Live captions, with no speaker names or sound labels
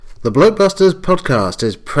The Blokebusters podcast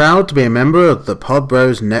is proud to be a member of the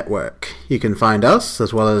Podbros Network. You can find us,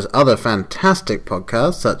 as well as other fantastic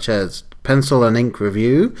podcasts such as Pencil and Ink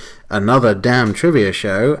Review, Another Damn Trivia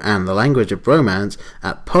Show, and The Language of Bromance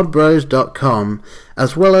at podbros.com,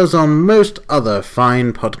 as well as on most other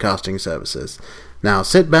fine podcasting services. Now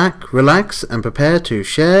sit back, relax, and prepare to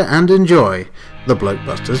share and enjoy the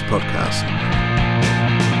Blokebusters podcast.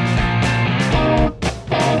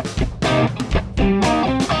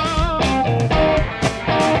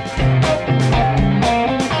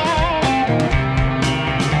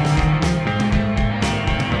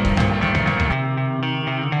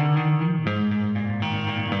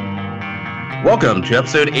 Welcome to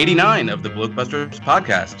episode 89 of the Blokebusters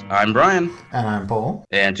podcast. I'm Brian. And I'm Paul.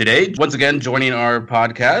 And today, once again, joining our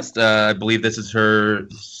podcast, I believe this is her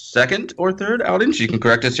second or third outing. She can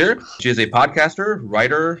correct us here. She is a podcaster,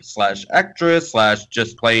 writer, / actress, /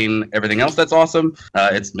 just playing everything else that's awesome.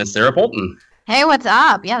 It's Miss Sarah Polton. Hey, what's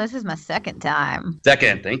up? Yeah, this is my second time.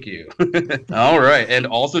 Second, thank you. All right, and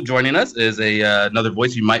also joining us is another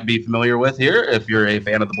voice you might be familiar with here if you're a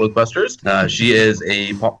fan of the Blokebusters. She is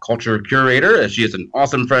a pop culture curator. She is an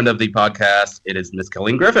awesome friend of the podcast. It is Miss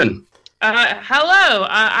Colleen Griffin. Hello.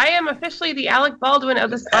 I am officially the Alec Baldwin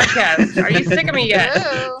of this podcast. Are you sick of me yet?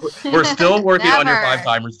 We're still working on your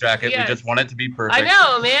 5-timers jacket. Yes. We just want it to be perfect. I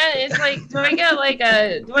know, man. It's like, do I get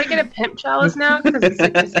a pimp chalice now because it's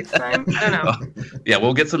like the sixth time? I don't know. Yeah,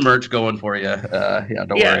 we'll get some merch going for you.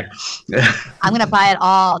 Don't worry. I'm gonna buy it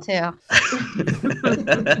all too.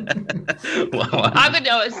 I'm gonna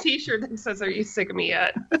know a T-shirt that says, "Are you sick of me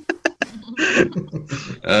yet?"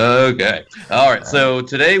 Okay. All right. So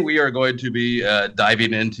today we are going to be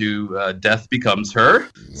diving into Death Becomes Her.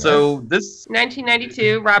 Yes. So this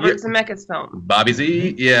 1992 Robert Zemeckis film. Bobby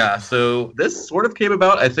Z. Yeah. So this sort of came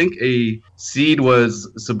about. I think a seed was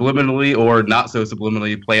subliminally or not so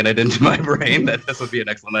subliminally planted into my brain that this would be an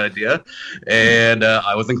excellent idea, and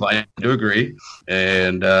I was inclined to agree.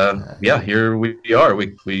 And here we are.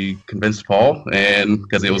 We convinced Paul, and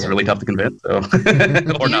because it was really tough to convince, so or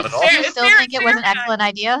not at all. Do you still think it was an excellent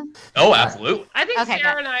idea? Oh, absolutely. I think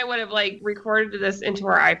Sarah and I would have recorded this into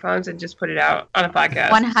our iPhones and just put it out on a podcast.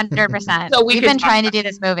 100%. So we've been trying to do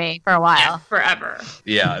this movie for a while. Forever.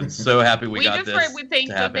 Yeah, I'm so happy we got this.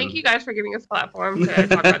 Thank you guys for giving us a platform to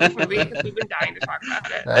talk about this movie because we've been dying to talk about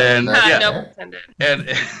it. And no pun intended. And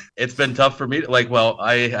it's been tough for me.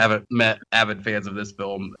 I haven't met avid fans of this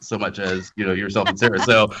film so much as yourself and Sarah.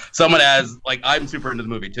 So someone I'm super into the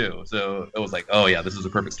movie too. So it was like, oh yeah, this is a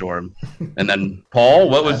perfect storm. And then Paul,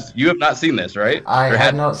 you have not seen this, right? I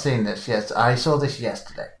had not seen this. Yes, I saw this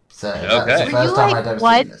yesterday. So that's the first time I'd ever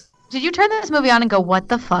seen this. Did you turn this movie on and go, what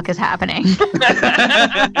the fuck is happening?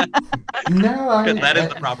 No, that is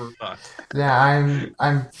the proper response. Yeah,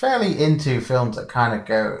 I'm fairly into films that kind of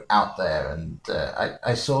go out there, and I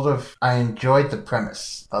enjoyed the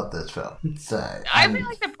premise of this film. So I feel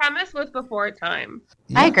like the premise was before its time.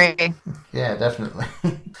 Yeah. I agree. Yeah, definitely.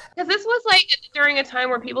 Because this was during a time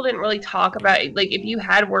where people didn't really talk about it. If you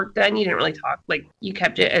had work done, you didn't really talk. You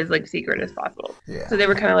kept it as secret as possible. Yeah. So they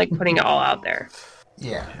were kind of putting it all out there.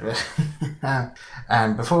 Yeah,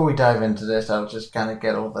 and before we dive into this, I'll just kind of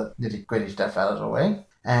get all the nitty-gritty stuff out of the way,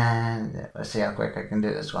 and let's see how quick I can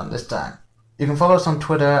do this one this time. You can follow us on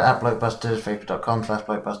Twitter at Blokebusters,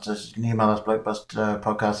 Facebook.com/Blokebusters. You can email us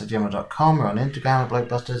blokebusterpodcast@gmail.com. We're on Instagram at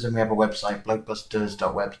Blokebusters, and we have a website,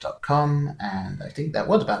 blokebusters.webs.com. And I think that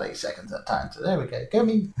was about 8 seconds that time, so there we go. Go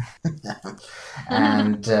me!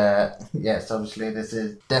 And yes, obviously this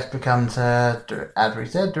is Death Becomes Her, as we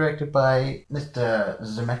said, directed by Mr.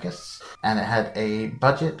 Zemeckis. And it had a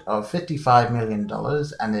budget of $55 million,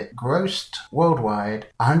 and it grossed worldwide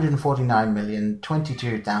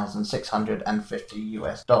 $149,022,650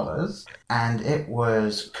 and it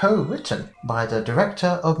was co-written by the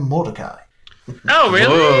director of Mordecai. Oh, really?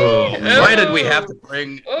 Whoa. Why did we have to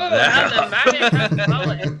bring that up?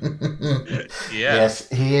 Yes,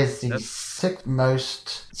 he is the sixth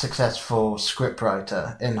most successful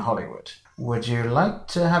scriptwriter in Hollywood. Would you like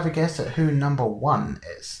to have a guess at who number one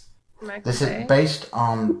is? This is based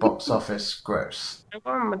on box office gross. I'm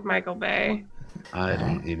going with Michael Bay. I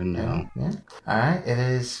don't even know. Yeah. All right, it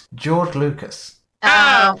is George Lucas.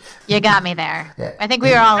 Oh, you got me there. Yeah. I think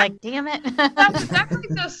we were all like, damn it. That's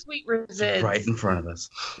those sweet resids. Right in front of us.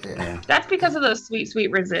 Yeah. That's because of those sweet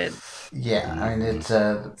resids. Yeah, I mean, it's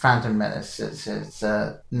Phantom Menace. It's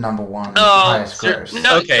number one highest gross.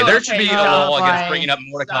 There should be a law against bringing up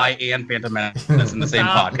Mordecai and Phantom Menace in the same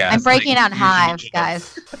podcast. I'm breaking out in hives,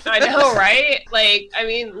 guys. I know, right?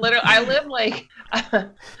 Literally, I live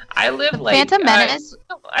I live Phantom Menace.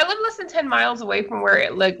 I live less than 10 miles away from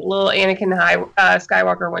where little Anakin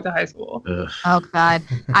Skywalker went to high school. Oh God,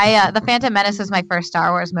 the Phantom Menace was my first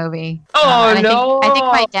Star Wars movie. Oh no! I think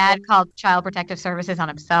my dad called Child Protective Services on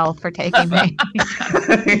himself for taking me.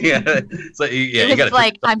 Yeah, so you got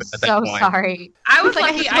like, I'm so sorry. I was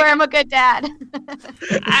lucky. I swear I'm a good dad.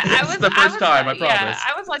 I was the first time. I promise. Yeah,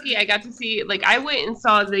 I was lucky. I got to see. I went and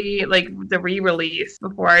saw the re-release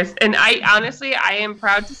before. I honestly, I am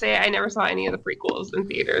proud to say I never saw any of the prequels in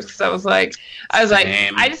theaters because I was like, I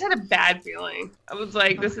just had a bad feeling. I was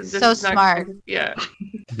like, this is so smart. Yeah.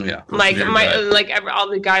 All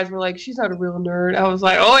the guys were like, she's not a real nerd. I was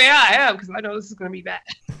like, oh yeah, I am because I know this is gonna be bad.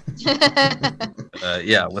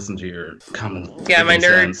 Listen to your common. Yeah, my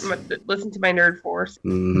nerd. Listen to my nerd force.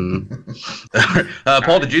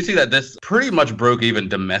 Paul, did you see that this pretty much broke even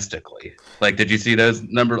domestically? Did you see those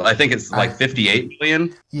numbers? I think it's 58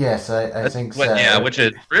 million. Yes, I think so. Yeah, which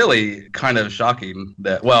is really kind of shocking.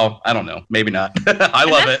 That I don't know, maybe not. I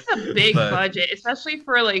love it. It's a big budget, especially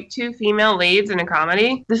for two female leads in a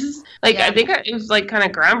comedy. This is I think it was kind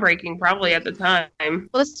of groundbreaking, probably at the time. Well,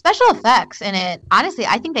 the special effects in it, honestly,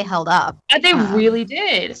 I think they held up. They really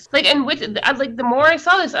did. And with the more I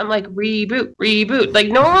saw this, I'm like, reboot.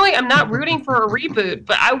 Normally I'm not rooting for a reboot,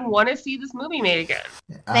 but I want to see this movie made again.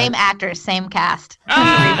 Same actors, same cast.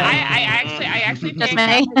 I actually just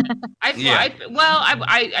me.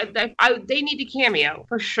 They need to cameo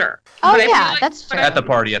for sure. Oh yeah, that's true. At the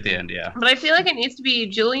party at the end, yeah. But I feel like it needs to be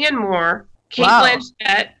Julianne Moore, Kate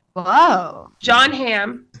Blanchett, John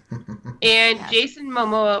Hamm, and Jason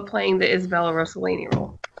Momoa playing the Isabella Rossellini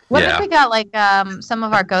role. What if we got some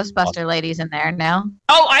of our Ghostbuster ladies in there now?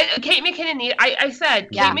 Oh, Kate McKinnon. Kate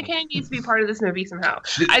McKinnon needs to be part of this movie somehow.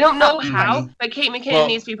 I don't know how, but Kate McKinnon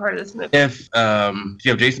needs to be part of this movie. If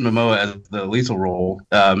you have Jason Momoa as the lethal role,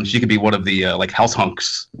 she could be one of the house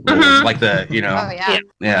hunks, like the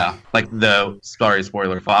like the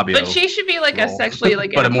spoiler Fabio. But she should be a sexually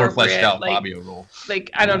but a more fleshed out Fabio role.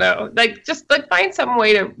 I don't know, just find some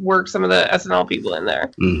way to work some of the SNL people in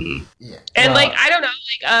there. Mm-hmm. Yeah, and I don't know,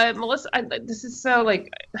 Melissa, this is so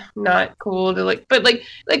not cool to but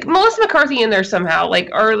Melissa McCarthy in there somehow,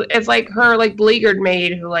 or it's her beleaguered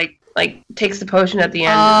maid who takes the potion at the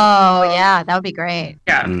end. Oh yeah, that would be great.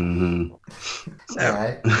 Yeah. Mm-hmm.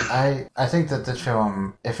 Yeah, I think that the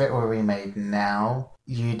film, if it were remade now,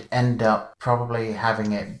 you'd end up probably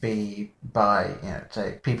having it be by,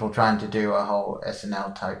 say, people trying to do a whole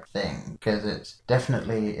SNL type thing, because it's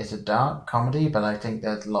a dark comedy, but I think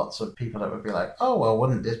there's lots of people that would be like, oh, well,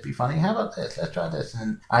 wouldn't this be funny? How about this? Let's try this.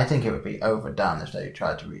 And I think it would be overdone if they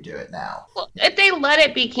tried to redo it now. Well, if they let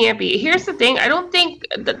it be campy. Here's the thing. I don't think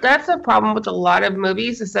that's a problem with a lot of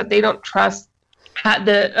movies, is that they don't trust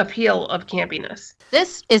the appeal of campiness.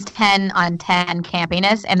 This is 10 on 10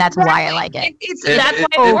 campiness, and that's why I like it. That's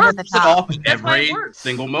why it works. The top. Every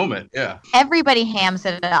single moment, yeah. Everybody hams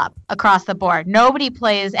it up across the board. Nobody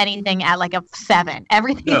plays anything at a 7.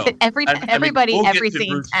 Everything, everybody, we'll every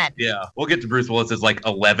scene 10. Yeah, we'll get to Bruce Willis's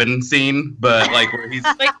 11 scene, but where he's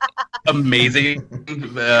amazing.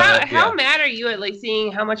 How mad are you at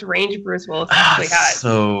seeing how much range Bruce Willis actually had?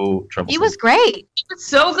 So troublesome. He was great. He was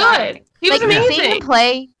so good. He was amazing. Seeing him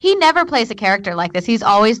play, he never plays a character like this. He's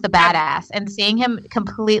always the badass, and seeing him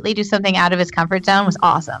completely do something out of his comfort zone was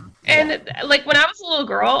awesome. And when I was a little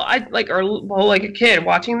girl, a kid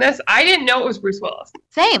watching this, I didn't know it was Bruce Willis.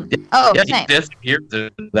 Same. Oh, same. He disappeared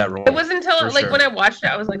to that role. It wasn't until when I watched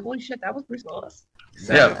it, I was like, holy shit, that was Bruce Willis.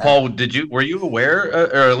 So, yeah, Paul, were you aware,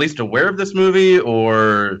 or at least aware of this movie,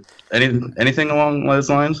 or anything along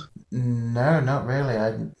those lines? No, not really.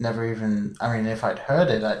 I'd never even... I mean, if I'd heard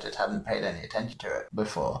it, I just hadn't paid any attention to it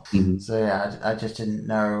before. Mm-hmm. So yeah, I just didn't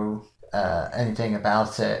know anything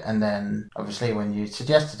about it. And then, obviously, when you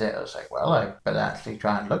suggested it, I was like, well, I better actually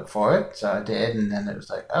try and look for it. So I did, and then it was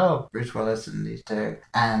like, oh, Bruce Willis and these two.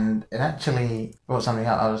 And it actually brought something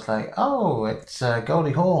up. I was like, oh, it's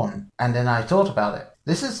Goldie Hawn. And then I thought about it.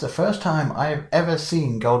 This is the first time I've ever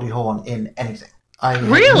seen Goldie Hawn in anything.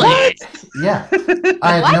 Really? Yeah.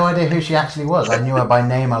 I had no idea who she actually was. I knew her by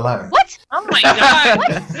name alone. What? Oh my god!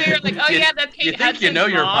 What? So you're like, oh yeah, that's Kate. You think you know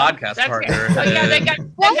your podcast partner? Oh yeah, that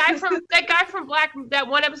guy from that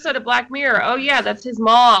one episode of Black Mirror. Oh yeah, that's his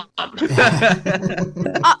mom. Have you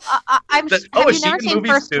never seen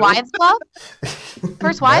First Wives Club?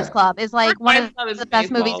 First Wives Club is one of the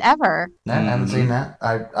best movies ever. No, I haven't seen that.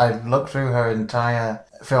 I've looked through her entire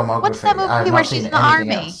filmography. What's that movie where she's in the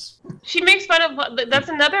army? Else. She makes fun of. That's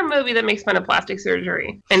another movie that makes fun of plastic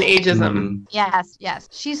surgery and ageism. Yes.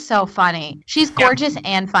 She's so funny. She's gorgeous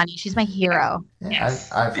and funny. She's my hero. Yeah,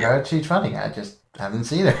 yes. I've heard she's funny. I just haven't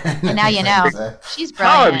seen her. And now you know. So. She's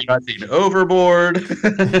How have you brilliant. not seen Overboard?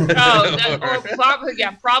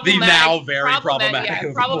 Problematic. The now very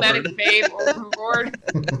problematic problematic fave Overboard,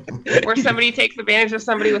 where somebody takes advantage of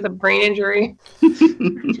somebody with a brain injury.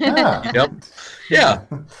 Yep. Yeah.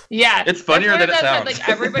 Yeah. It's funnier than it sounds. Like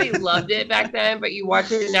everybody loved it back then, but you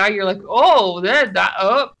watch it and now you're like, oh, that's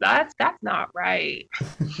not right.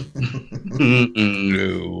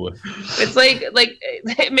 No. It's like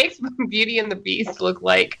it makes Beauty and the Beast look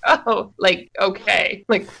like okay,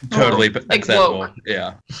 totally acceptable. woke.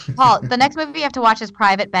 Yeah. Paul, the next movie you have to watch is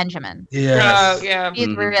Private Benjamin. Yes. Yeah. He's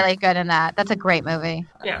really good in that. That's a great movie.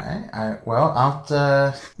 Yeah. Alright, well,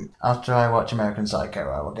 after I watch American Psycho,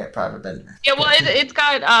 I will get Private Benjamin. Yeah. Well, it's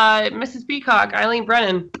got Mrs. Peacock, Eileen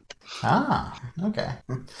Brennan. Ah, okay.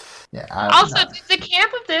 Yeah. Also, does the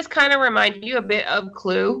camp of this kind of remind you a bit of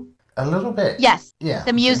Clue? A little bit. Yes. Yeah.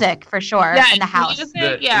 The music, for sure, Yeah, and the house.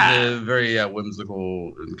 The very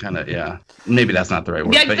whimsical kind of, yeah. Maybe that's not the right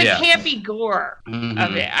word, Yeah, but the yeah. campy gore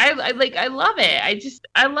of it. I love it.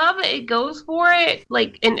 I love it. It goes for it.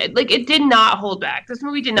 It did not hold back. This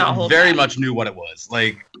movie did not hold back. Very much knew what it was.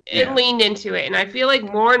 It leaned into it, and I feel like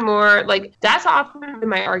more and more, that's often been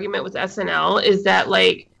my argument with SNL is that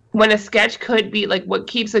when a sketch could be what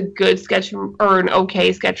keeps a good sketch or an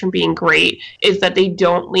okay sketch from being great is that they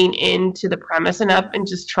don't lean into the premise enough and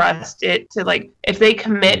just trust it to if they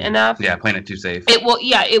commit enough. Yeah, playing it too safe. It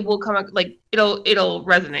will come up it'll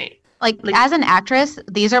resonate. As an actress,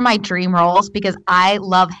 these are my dream roles because I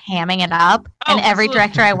love hamming it up. Oh, and every absolutely.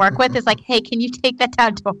 director I work with is like, hey, can you take that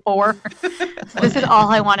down to a 4? This is all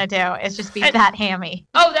I want to do is just be that hammy.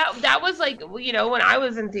 Oh, that was when I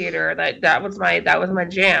was in theater, that was my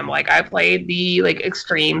jam. I played the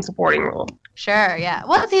extreme supporting role. Sure, yeah.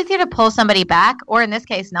 Well, it's easier to pull somebody back, or in this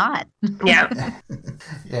case, not. Yeah.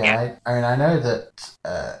 Yeah. I know that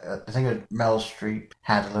I think Meryl Streep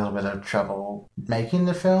had a little bit of trouble making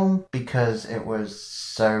the film because it was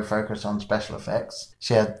so focused on special effects.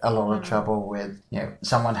 She had a lot of trouble with,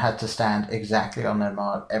 someone had to stand exactly on their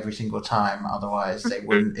mark every single time, otherwise they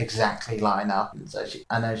wouldn't exactly line up. And so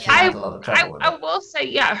I know she had a lot of trouble with it. I will say,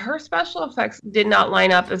 yeah, her special effects did not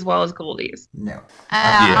line up as well as Goldie's. No.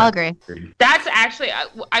 I'll agree. That's actually,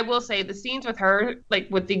 I will say, the scenes with her,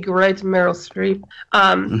 with the great Meryl Streep,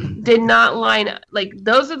 did not line up.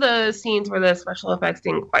 Those are the scenes where the special effects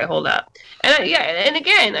didn't quite hold up. And and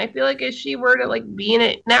again, I feel like if she were to be in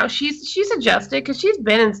it now, she's adjusted because she's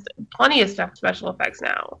been in plenty of stuff special effects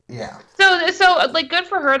now. Yeah. So good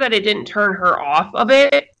for her that it didn't turn her off of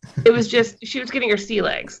it. It was just she was getting her sea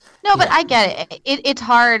legs. No, but I get it. It's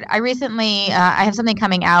hard. I recently, I have something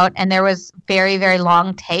coming out, and there was very, very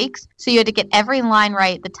long takes. So you had to get every line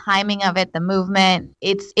right, the timing of it, the movement.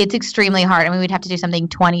 It's extremely hard. I mean, we'd have to do something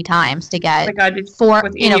 20 times to get 4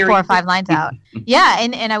 or 5 lines out. Yeah,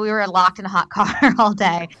 and we were locked in a hot car all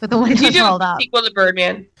day with the windows rolled up. Sequel to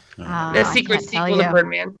Birdman. The secret sequel to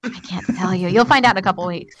Birdman. I can't tell you. You'll find out in a couple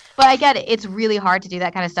weeks. But I get it. It's really hard to do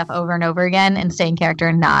that kind of stuff over and over again and stay in character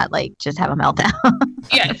and not just have a meltdown.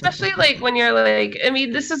 Yeah, especially when you're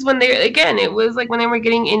this is when it was when they were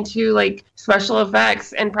getting into special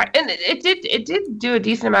effects and it did do a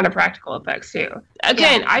decent amount of practical effects too.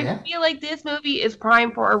 Again, I feel like this movie is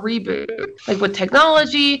prime for a reboot, with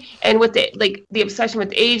technology and with the obsession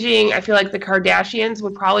with aging. I feel like the Kardashians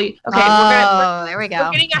would probably there we go.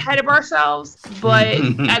 We're getting ahead of ourselves, but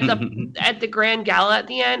at the grand gala at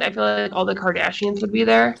the end, I feel like all the Kardashians would be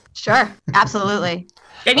there. Sure, absolutely.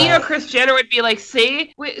 And Kris Jenner would be like,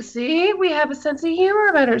 see, we have a sense of humor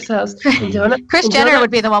about ourselves. Kris Jenner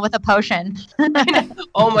would be the one with the potion.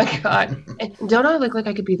 Oh my God. And don't I look like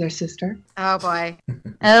I could be their sister? Oh boy.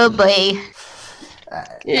 Oh boy.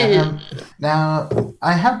 Now,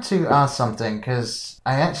 I have to ask something because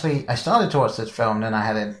I started to watch this film, then I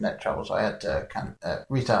had internet trouble, so I had to kind of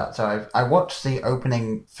restart. So I watched the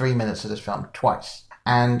opening 3 minutes of this film twice.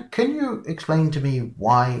 And can you explain to me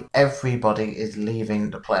why everybody is leaving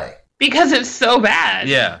the play? Because it's so bad.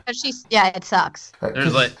 Yeah. It sucks.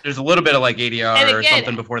 There's a little bit of ADR or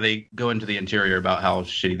something before they go into the interior about how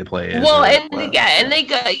shitty the play is. Well, and again,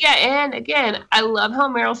 I love how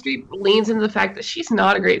Meryl Streep leans into the fact that she's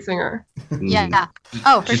not a great singer. Yeah.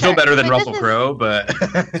 Oh, for she's sure. still better than Russell Crowe, but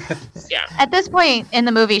yeah. At this point in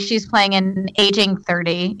the movie, she's playing an aging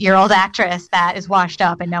 30-year-old actress that is washed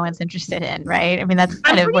up and no one's interested in, right? I mean, that's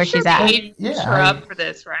kind of where she's at. Her up for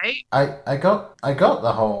this, right? I got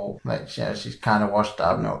the whole Like, she's kind of washed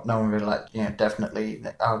up. No one really definitely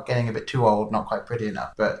getting a bit too old, not quite pretty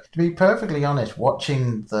enough. But to be perfectly honest,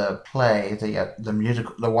 watching the play, the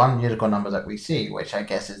musical, the one musical number that we see, which I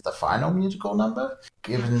guess is the final musical number,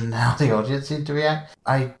 given how the audience seemed to react,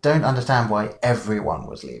 I don't understand why everyone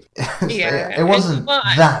was leaving. It wasn't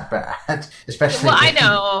that bad, especially. Well, I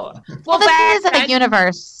know. Well, this is a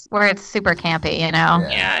universe where it's super campy,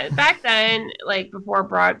 Yeah, back then, like before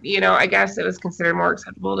I guess it was considered more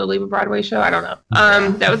acceptable to leave a Broadway show. I don't know.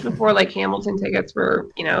 That was before like Hamilton tickets were,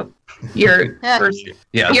 your first,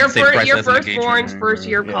 your firstborn's first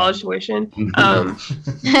year of college tuition.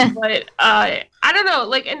 But I don't know.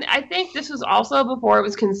 Like, and I think this was also before it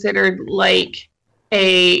was considered like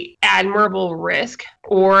a admirable risk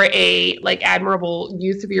or a like admirable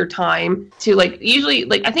use of your time to like usually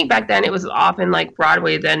like I think back then it was often like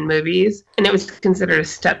Broadway then movies, and it was considered a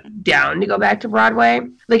step down to go back to Broadway.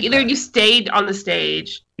 Like either you stayed on the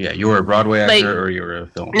stage. Yeah, you were a Broadway actor or you were a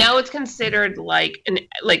film. Now it's considered like an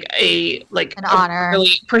honor,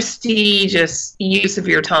 really prestigious use of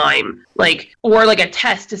your time, or like a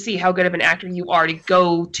test to see how good of an actor you are to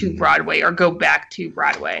go to Broadway or go back to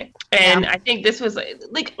Broadway. And I think this was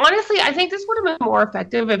like honestly, I think this would have been more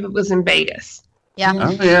effective if it was in Vegas. Yeah. Oh,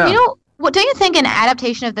 yeah. What don't you think an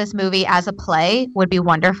adaptation of this movie as a play would be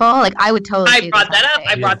wonderful? Like I would totally. I brought that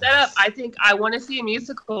up. I think I want to see a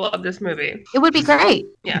musical of this movie. It would be great.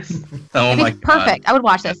 Yes. Oh my God. Perfect. I would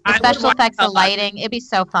watch this. The special effects, the lighting, it'd be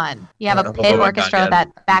so fun. You have a pit orchestra with that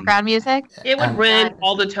background music. It would win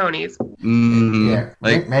all the Tonys.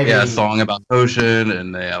 Maybe a song about ocean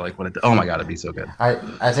and oh my God, it'd be so good.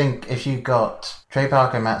 I think if you got Trey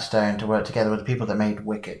Parker and Matt Stone to work together with the people that made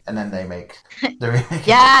Wicked, and then they make the remake.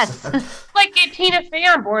 Yes. Like get Tina Fey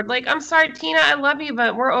on board. Like, I'm sorry, Tina, I love you,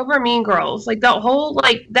 but we're over Mean Girls. Like the whole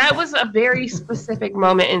that was a very specific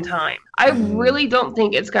moment in time. I really don't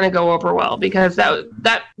think it's gonna go over well because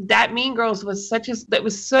that Mean Girls was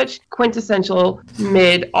such quintessential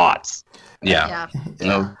mid-aughts. Yeah.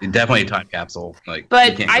 No, definitely a time capsule.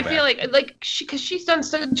 But I feel like she's done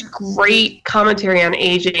such great commentary on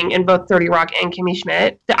aging in both 30 Rock and Kimmy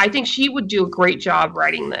Schmidt that I think she would do a great job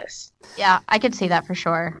writing this. Yeah, I could see that for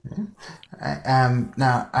sure.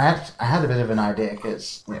 Now, I had a bit of an idea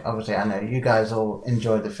because obviously I know you guys all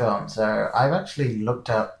enjoyed the film, so I've actually looked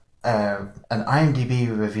up an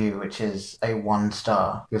IMDb review, which is a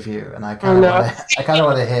 1-star review, and I kind of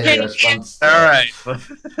want to hear the response. All right,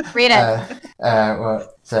 read it.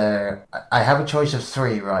 So I have a choice of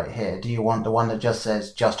 3 right here. Do you want the one that just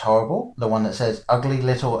says "just horrible," the one that says "ugly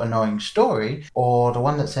little annoying story," or the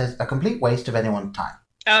one that says "a complete waste of anyone's time"?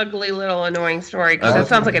 Ugly little annoying story, because that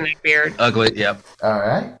sounds like a neckbeard. Ugly, yep.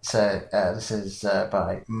 Alright, so this is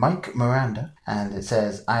by Mike Miranda, and it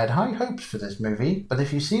says, I had high hopes for this movie, but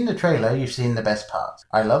if you've seen the trailer, you've seen the best parts.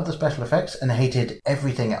 I loved the special effects and hated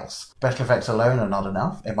everything else. Special effects alone are not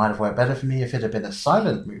enough. It might have worked better for me if it had been a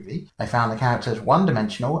silent movie. I found the characters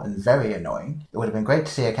one-dimensional and very annoying. It would have been great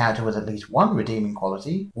to see a character with at least one redeeming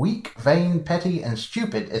quality. Weak, vain, petty, and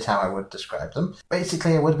stupid is how I would describe them.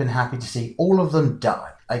 Basically, I would have been happy to see all of them die.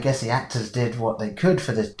 I guess the actors did what they could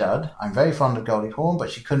for this dud. I'm very fond of Goldie Hawn, but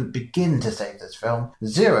she couldn't begin to save this film.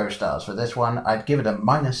 0 stars for this one. I'd give it a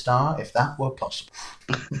 -star if that were possible.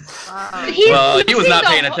 He was not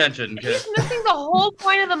paying attention. He's missing the whole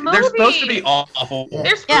point of the movie. They're supposed to be awful. Yeah.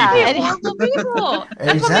 They're supposed to be horrible people.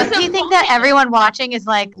 Exactly. Do you think that everyone watching is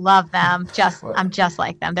like, love them? I'm just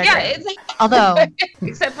like them. They're great. It's like, although,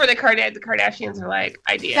 except for the Kardashians are like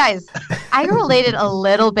ideas. Guys, I related a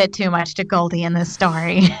little bit too much to Goldie in this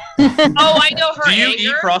story. Oh, I know her. Do you anger.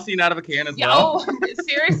 eat frosting out of a can as well? Oh,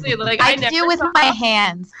 seriously, I do with my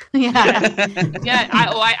hands. Yeah. Yeah.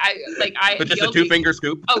 I. But just a 2-finger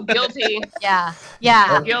scoop. Oh, guilty. Yeah.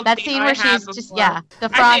 Guilty. That scene where she's just the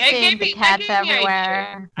frosting, the cats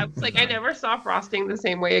everywhere. I was like, I never saw frosting the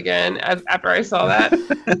same way again after I saw that.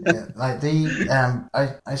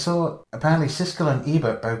 I saw apparently Siskel and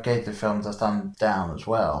Ebert both gave the film the thumb down as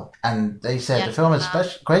well, and they said the film has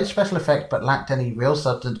great special effect but lacked any real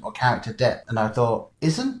substance or character depth. And I thought,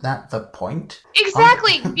 isn't that the point?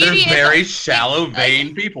 Exactly. They're very shallow,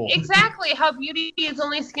 vain people. Exactly. How beauty is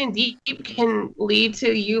only skin deep can lead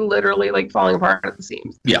to you literally falling apart at the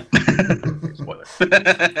seams. Yeah.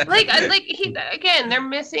 They're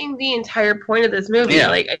missing the entire point of this movie. Yeah.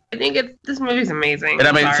 I think this movie's amazing. And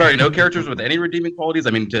I mean, sorry, no characters with any redeeming qualities.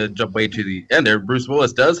 I mean, to jump way to the end there, Bruce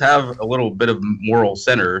Willis does have a little bit of moral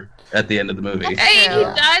center at the end of the movie.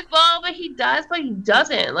 He does, but he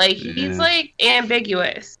doesn't. He's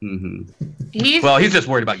ambiguous. Mm-hmm. He's just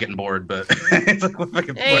worried about getting bored, but it's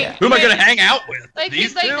like, Hey, who am I going to hang out with? like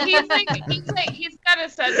These he's two? he's got a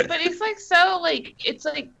son, but it's like so like it's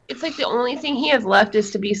like the only thing he has left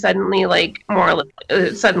is to be suddenly like more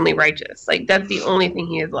suddenly righteous. Like that's the only thing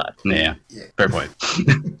he has left. Yeah, fair point.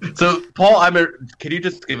 So, Paul, can you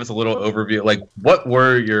just give us a little overview? Like, what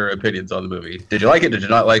were your opinions on the movie? Did you like it? Did you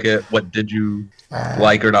not like it? What did you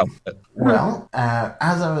like or not? Well,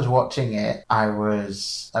 as I was watching it, I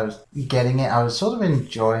was getting it. I was sort of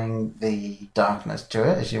enjoying the darkness to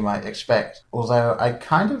it, as you might expect. Although I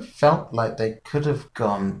kind of felt like they could have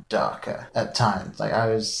gone darker at times. Like I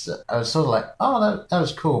was sort of like, oh, that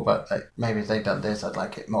was cool, but like maybe if they'd done this, I'd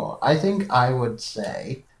like it more. I think I would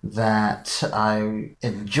say that I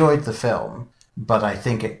enjoyed the film, but I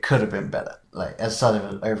think it could have been better. Like as sort of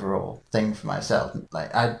an overall thing for myself.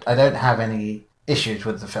 Like I don't have any issues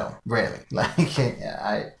with the film, really. Like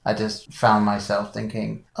I just found myself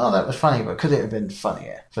thinking, oh, that was funny, but could it have been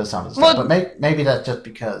funnier for some of the stuff? But maybe that's just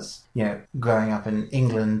because, growing up in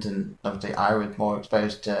England, and obviously I was more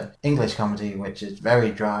exposed to English comedy, which is very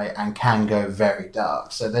dry and can go very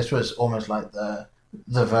dark. So this was almost like the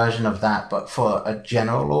version of that, but for a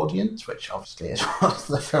general audience, which obviously is what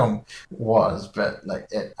the film was. But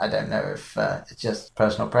I don't know if it's just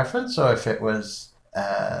personal preference or if it was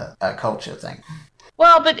a culture thing.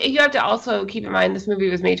 Well, but you have to also keep in mind this movie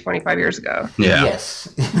was made 25 years ago. Yeah.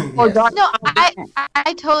 Yes. No,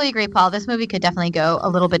 I totally agree, Paul. This movie could definitely go a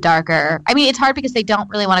little bit darker. I mean, it's hard because they don't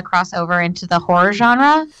really want to cross over into the horror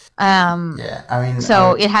genre.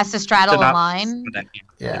 So it has to straddle a line.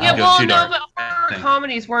 Yeah, well, no, but horror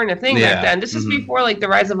comedies weren't a thing back then. This is before like the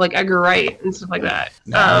rise of like Edgar Wright and stuff like that.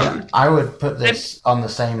 I would put this on the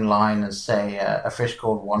same line as, say, A Fish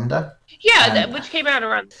Called Wanda. Yeah, which came out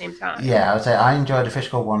around the same time. Yeah, I would say I enjoyed A Fish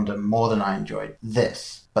Called Wanda more than I enjoyed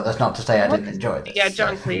this. But that's not to say I didn't enjoy this. Yeah,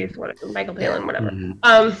 John Cleese, Michael Palin, whatever. Mm-hmm.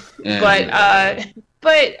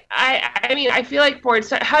 But I mean, I feel like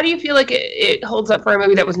how do you feel like it holds up for a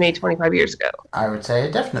movie that was made 25 years ago? I would say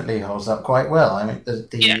it definitely holds up quite well. I mean,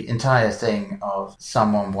 the entire thing of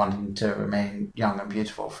someone wanting to remain young and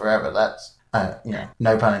beautiful forever, that's,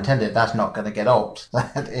 no pun intended, that's not going to get old.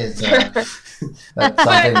 That is that's something. But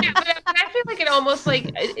I feel like it almost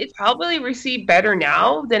like it's probably received better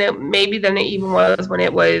now than it even was when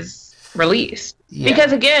it was released. Yeah.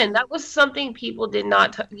 Because again, that was something people did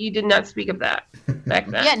not speak of that back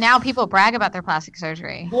then. Yeah, now people brag about their plastic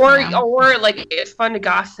surgery. Or like it's fun to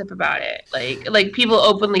gossip about it. Like people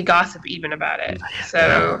openly gossip even about it.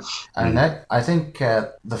 So and I think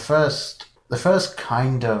the first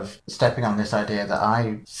kind of stepping on this idea that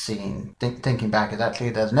I've seen, thinking back, is actually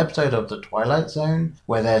there's an episode of The Twilight Zone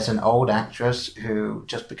where there's an old actress who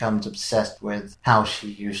just becomes obsessed with how she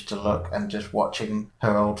used to look and just watching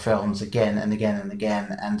her old films again and again and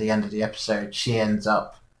again. And at the end of the episode, she ends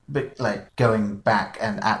up going back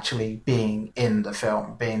and actually being in the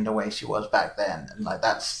film, being the way she was back then. And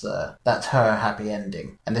that's her happy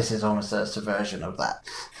ending. And this is almost a subversion of that.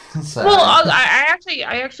 So. Well, I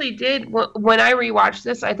actually did. When I rewatched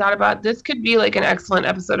this, I thought about this could be like an excellent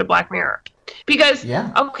episode of Black Mirror. Because,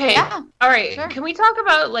 all right, sure. Can we talk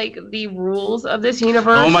about like the rules of this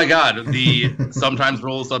universe? Oh my God, the sometimes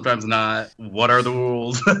rules, sometimes not. What are the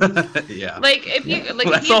rules? Yeah. Like if you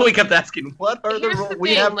that's all we kept asking. What are the rules?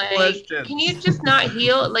 We have questions. Can you just not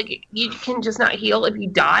heal? Like you can just not heal if you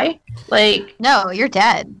die? Like no, you're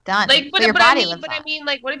dead. Done. Like, but your body lives on. I mean,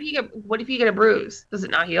 like, what if you get a bruise? Does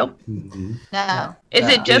it not heal? Mm-hmm. No. Is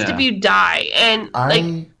it just if you die? And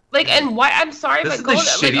and why? I'm sorry, this but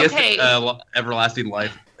is the shittiest everlasting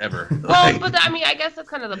life ever. Well, but I mean, I guess that's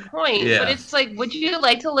kind of the point. Yeah. But it's like, would you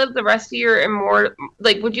like to live the rest of your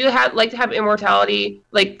would you like to have immortality?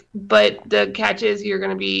 Like, but the catch is you're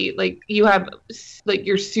gonna be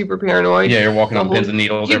you're super paranoid. Yeah, you're walking on pins and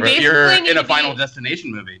needles. You're in a Final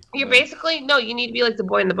Destination movie. You're basically you need to be like the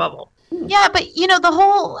boy in the bubble. Yeah, but the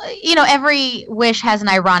whole every wish has an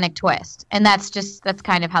ironic twist, and that's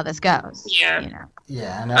kind of how this goes. Yeah.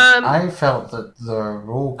 Yeah, and I felt that the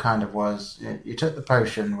rule kind of was you took the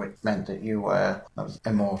potion, which meant that you were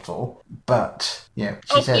immortal, but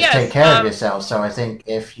she says take care of yourself. So I think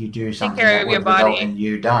if you do something that would result in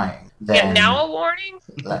you dying, then now a warning.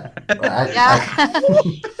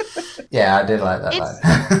 I did like that line.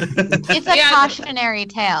 It's a cautionary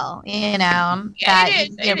tale,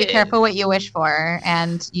 that be careful what you wish for,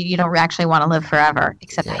 and you don't actually want to live forever,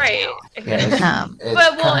 except right.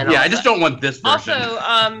 I just don't want this version.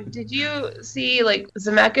 Also, did you see like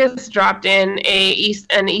Zemeckis dropped in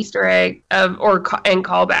an Easter egg and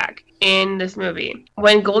callback in this movie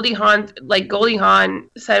when Goldie Hawn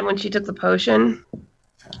said when she took the potion.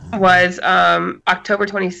 was October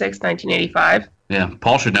 26, 1985. Yeah,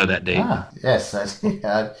 Paul should know that date. Yes.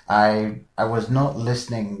 I was not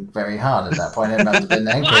listening very hard at that point. It must have been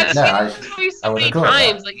then. Well, I would many have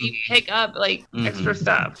times, like you pick up like extra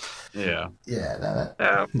stuff. Yeah. Yeah.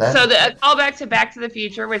 So the callback to Back to the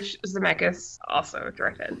Future, which Zemeckis also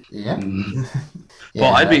directed. Yeah. Yeah,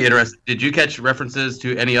 well, I'd be interested. Did you catch references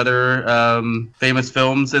to any other famous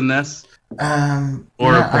films in this?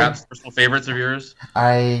 Perhaps personal favorites of yours?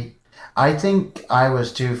 I think I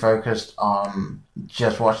was too focused on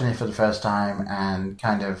just watching it for the first time and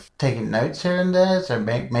kind of taking notes here and there, so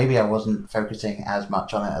maybe I wasn't focusing as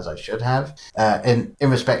much on it as I should have in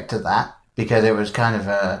respect to that, because it was kind of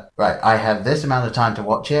I have this amount of time to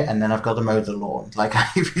watch it and then I've got to mow the lawn. Like,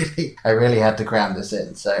 I really had to cram this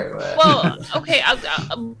in. So well, okay,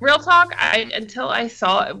 real talk, until I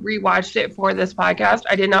rewatched it for this podcast,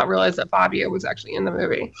 I did not realize that Fabio was actually in the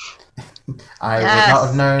movie. I would not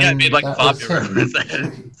have known. Yeah, I made like Fabio reference. Like,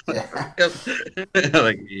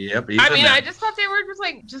 yep. I just thought they were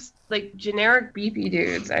just generic beefy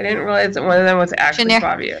dudes. I didn't realize that one of them was actually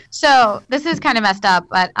Fabio. So this is kind of messed up,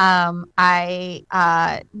 but I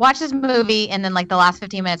watched this movie and then like the last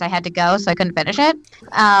 15 minutes I had to go, so I couldn't finish it.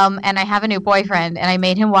 And I have a new boyfriend, and I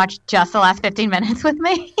made him watch just the last 15 minutes with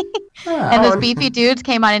me. And those beefy dudes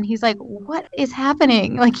came on, and he's like, "What is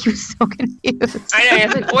happening?" Like, he was so confused. I know.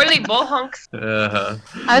 It's like oily bull hunks. I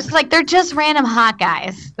was like, "They're just random hot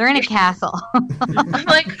guys. They're in a castle." I'm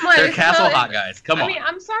like, come on, they're castle hot guys. Come on. I mean,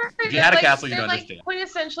 I'm sorry. If you had a castle, you don't understand.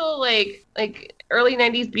 Quintessential like early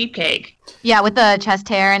 '90s beefcake. Yeah, with the chest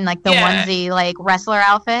hair and like the onesie like wrestler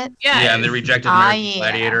outfit. Yeah, and the rejected American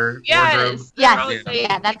Gladiator wardrobe.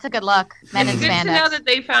 Yeah, that's a good look. Men in It's good spandex. to know that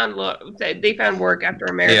they found work after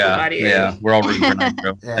American Gladiator. Yeah, we're all rooting for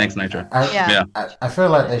Nitro. Thanks, Nitro. I feel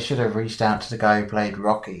like they should have reached out to the guy who played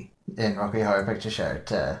Rocky in Rocky Horror Picture Show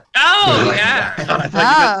to... Oh, yeah. God, I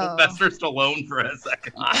thought you meant Sylvester Stallone for a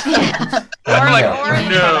second. Or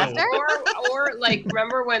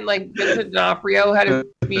remember when Vincent D'Onofrio had his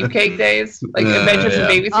beefcake days? Like Adventures in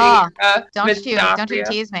Babysitting. Don't you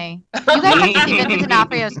tease me. You guys have to see Vincent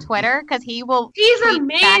D'Onofrio's Twitter, because he will tweet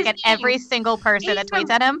back at every single person that tweets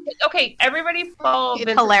at him. Okay, everybody follow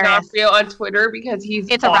Vincent D'Onofrio on Twitter, because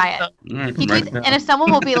it's awesome. A riot. He tweets, and if someone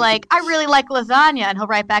will be like, "I really like lasagna," and he'll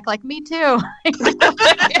write back like, "Me too."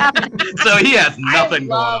 So he has nothing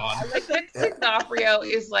going on. Like, Vincent D'Onofrio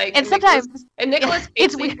is like, and sometimes Nicholas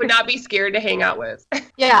Cage would not be scared to hang out with.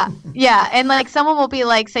 Yeah, and like someone will be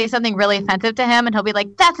like, say something really offensive to him, and he'll be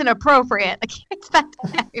like, "That's inappropriate." Like, he expects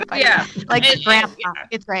everybody. Yeah, like his grandpa. Yeah.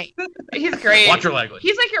 It's great. He's great. Watch your language.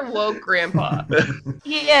 He's like your woke grandpa.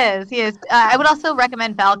 He is. I would also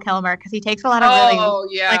recommend Val Kilmer, because he takes a lot of really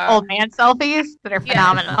like old man selfies that are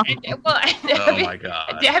phenomenal. Oh my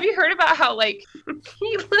god! Have you heard about how he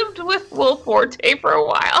lived with Will Forte for a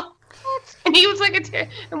while? And he was like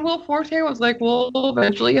and Will Forte was like, "Well,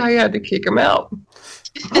 eventually I had to kick him out."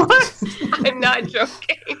 What? I'm not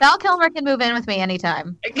joking. Val Kilmer can move in with me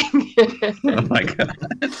anytime. Oh my god.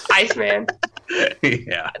 Iceman.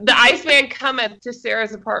 Yeah. The Iceman cometh to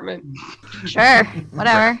Sarah's apartment. Sure.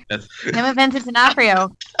 Whatever. Him and Vincent D'Onofrio.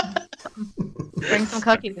 Bring some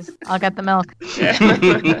cookies. I'll get the milk.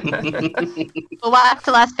 We'll watch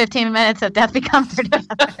the last 15 minutes of Death Becomes Her Together.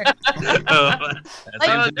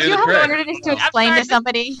 Do you know how hard it is to explain to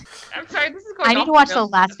somebody? I'm sorry, this is going I need to watch the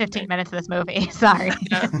last 15 minutes of this movie. Sorry.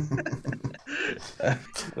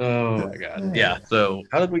 Oh my god. Yeah. So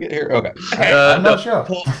how did we get here? Okay. I'm not sure.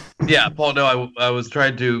 Paul. No, I was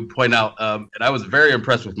trying to point out, and I was very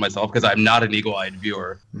impressed with myself, because I'm not an eagle-eyed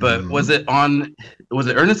viewer. But was it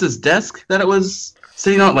Ernest's desk that it was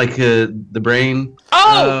sitting on, like the brain?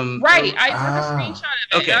 Oh, right. I took a screenshot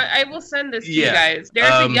of it. Okay. I will send this to you guys. There's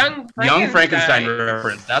a young Frankenstein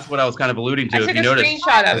reference. That's what I was kind of alluding to. I took a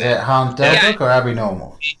screenshot of it. Is it Hans Delbruck or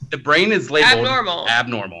abnormal? The brain is labeled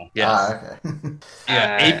abnormal. Yes. Okay.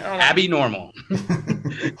 Yeah, Abby Normal.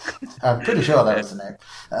 I'm pretty sure that was the name.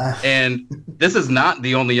 And this is not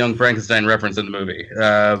the only Young Frankenstein reference in the movie.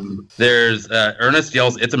 There's Ernest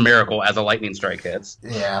yells, "It's a miracle," as a lightning strike hits.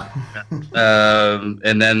 Yeah.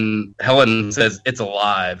 And then Helen says, "It's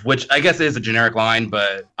alive," which I guess is a generic line,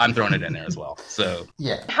 but I'm throwing it in there as well. So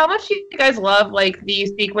yeah. How much do you guys love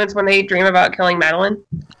the sequence when they dream about killing Madeline?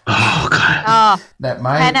 Oh god. Oh,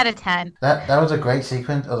 10 out of 10. That was a great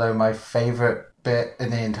sequence, although my favorite bit in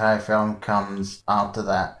the entire film comes after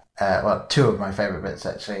that. Two of my favorite bits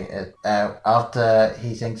actually. After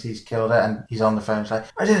he thinks he's killed her and he's on the phone, he's like,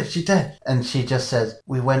 "I did it, she's dead," and she just says,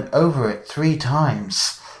 "We went over it 3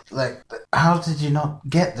 times." Like, how did you not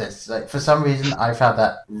get this? Like, for some reason, I found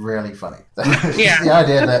that really funny. Yeah. The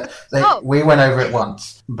idea that we went over it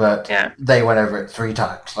once, but they went over it 3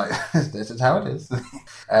 times. Like, this is how it is.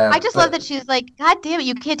 I just love that she's like, God damn it,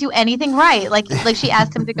 you can't do anything right. Like she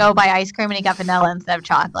asked him to go buy ice cream and he got vanilla instead of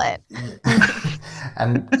chocolate.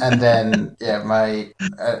 And then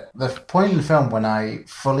the point in the film when I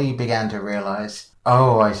fully began to realize,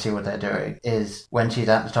 oh, I see what they're doing, is when she's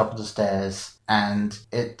at the top of the stairs and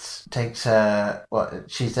it takes her,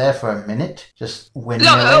 she's there for a minute, just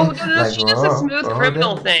windmilling. No, she does a smooth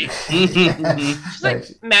criminal thing. She's like,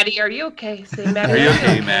 Maddie, are you okay? Say, Maddie, are you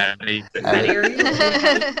okay, Maddie? Maddie, are you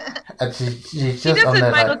okay? And she's just does on this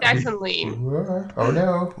there Michael like, Jackson lean. Oh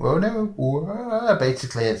no.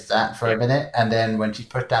 Basically, it's that for a minute, and then when she's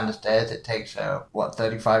pushed down the stairs, it takes her,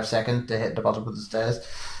 35 seconds to hit the bottom of the stairs.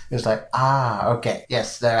 It's like, okay,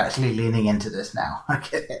 yes, they're actually leaning into this now. I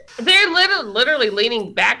get it. They're literally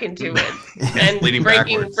leaning back into it and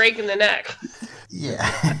breaking the neck.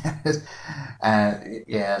 Yeah.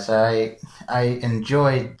 So I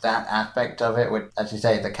enjoyed that aspect of it, which, as you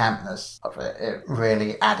say, the campness of it, it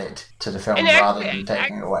really added to the film rather than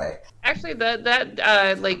taking away. Actually, that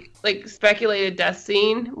speculated death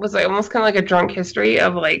scene was like almost kind of like a drunk history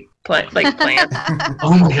of plants.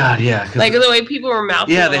 Oh my god, yeah. Like the way people were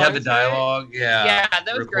mouthing. Yeah, they had the dialogue. Yeah,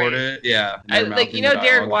 that was great. It. Yeah,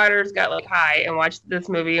 Derek Waters got high and watched this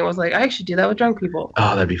movie and was like, I should do that with drunk people.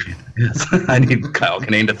 Oh, that'd be fantastic. Yes. I need Kyle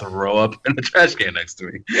Kinane to throw up in the trash can next to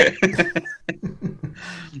me.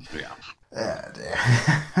 Yeah. Oh, dear.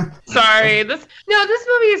 Sorry. This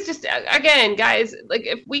movie is just, again, guys,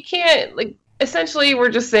 if we can't, essentially we're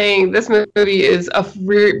just saying this movie is a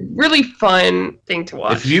really fun thing to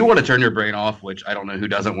watch. If you want to turn your brain off, which I don't know who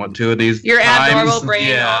doesn't want to in these your times, abnormal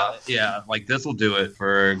brain off. Yeah, this will do it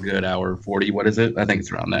for a good hour 40. What is it? I think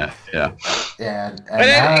it's around that. Yeah. Yeah. But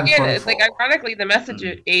again, it's ironically the message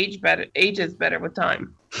ages better with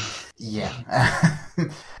time. Yeah.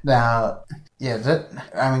 Now,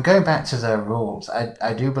 going back to the rules,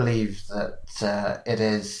 I do believe that it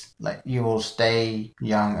is you will stay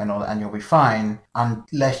young and all that, and you'll be fine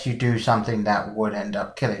unless you do something that would end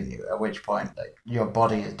up killing you, at which point your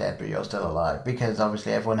body is dead but you're still alive, because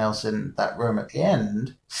obviously everyone else in that room at the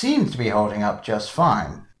end seems to be holding up just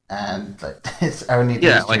fine. And it's only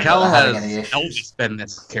these two how having any issues. Elvis been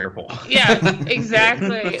this careful? Yeah,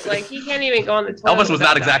 exactly. He can't even go on the toilet. Elvis was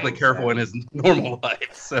not exactly careful in his normal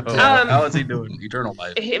life. So how is he doing eternal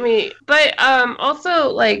life? But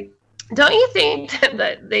also don't you think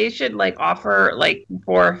that they should offer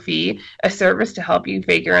for a fee a service to help you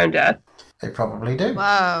fake your own death? They probably do.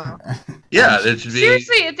 Wow. Yeah, it should be.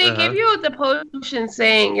 Seriously, if they give you the potion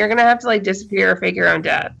saying you're gonna have to disappear or fake your own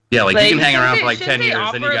death. Yeah, you can hang around for 10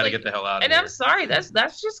 years, then you gotta get the hell out of here. And I'm sorry, that's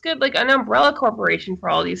just good, an umbrella corporation for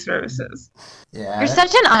all these services. Yeah. You're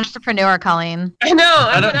such an entrepreneur, Colleen. I know.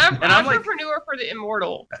 I'm an entrepreneur for the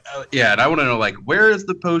immortal. Yeah, and I want to know where is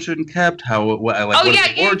the potion kept? What is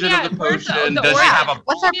the origin of the potion? Does she have a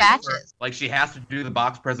what's our batches? She has to do the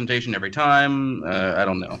box presentation every time. I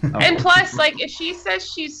don't know. And plus, if she says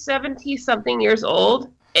she's 70-something years old,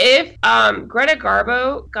 if Greta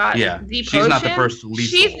Garbo got the potion, she's not the first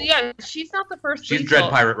lethal. She's not the first. She's lethal. Dread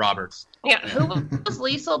Pirate Roberts. Yeah, who was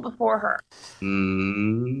lethal before her?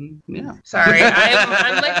 Yeah. Sorry,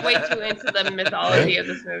 I'm way too into the mythology of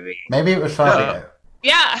this movie. Maybe it was Fabio.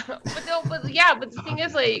 Yeah, but the thing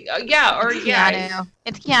is, Keanu.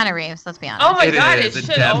 It's Keanu Reeves. Let's be honest. Oh my god, it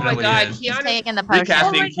should. Oh my god, is. Keanu taking the potion.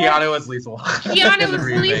 Recasting Keanu as lethal. Keanu is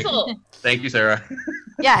lethal. Thank you, Sarah.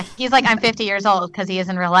 Yeah, he's like, I'm 50 years old because he is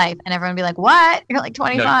in real life, and everyone would be like, "What? You're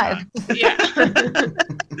 25." No, yeah.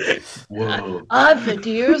 Whoa. I'm 50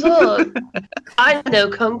 years old. I know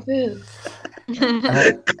kung fu.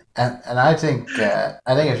 And I think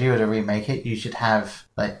if you were to remake it, you should have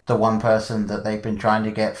the one person that they've been trying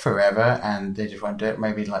to get forever, and they just won't do it.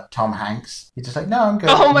 Maybe Tom Hanks. He's just no, I'm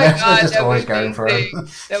good. Oh my god, just always going for him.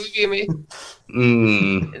 That would be me.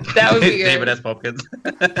 That would be good. David S. Pumpkins.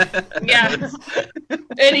 Yeah.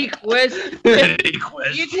 Any questions? Any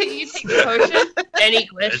questions? You take the potion. Any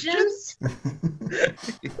questions?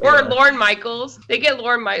 Or Lorne Michaels. They get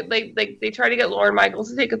Lorne they try to get Lorne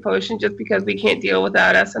Michaels to take a potion just because we can't deal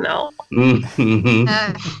without SNL.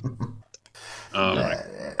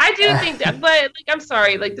 I do think that, but I'm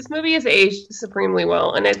sorry, this movie is aged supremely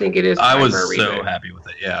well, and I think it is. I was so happy with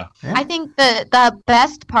it. Yeah. I think the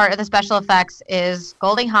best part of the special effects is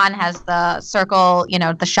Goldie Hawn has the circle,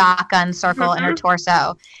 the shotgun circle in her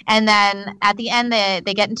torso, and then at the end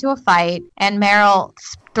they get into a fight, and Meryl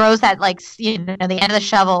throws that the end of the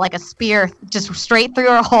shovel like a spear just straight through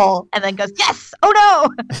her hole, and then goes, yes, oh no.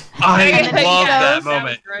 I love that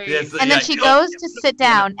moment. Yes, and then she goes to sit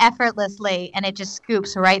down effortlessly, and it just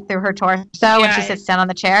scoops right through her torso when she sits down on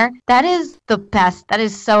the chair. That is the best. That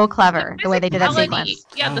is so clever, the way they did that sequence.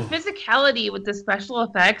 Yeah, the physicality with the special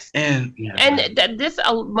effects. And this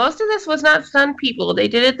most of this was not stunt people. They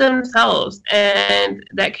did it themselves, and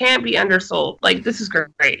that can't be undersold. Like, this is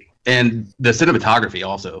great. And the cinematography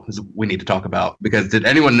also is we need to talk about, because did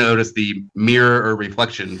anyone notice the mirror or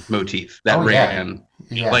reflection motif that ran?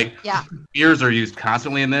 Yeah. Mirrors are used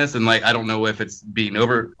constantly in this, and I don't know if it's being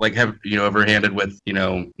overhanded with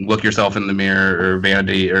look yourself in the mirror or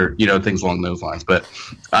vanity or things along those lines. But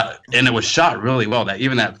and it was shot really well.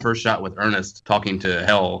 That first shot with Ernest talking to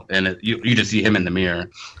Hel, and you just see him in the mirror,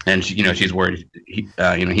 and she's worried he's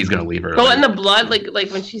going to leave her. Oh, and the blood, like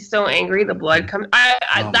when she's so angry, the blood comes.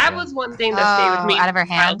 That was one thing that stayed with me out of her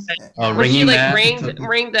hands. When she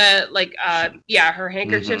wringed her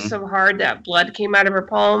handkerchief so hard that blood came out of her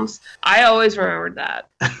palms. I always remembered that.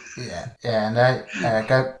 And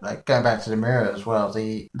going back to the mirror as well.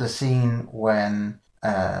 The scene when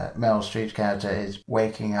Meryl Streep's character is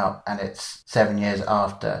waking up, and it's 7 years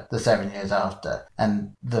after,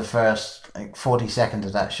 and the first 40 seconds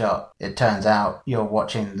of that shot, it turns out you're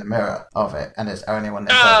watching the mirror of it, and it's only when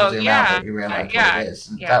they start to zoom out that you realize what it is.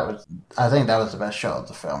 And I think that was the best shot of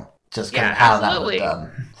the film, just how absolutely. That was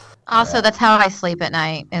done. Also, that's how I sleep at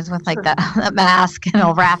night, is with that mask and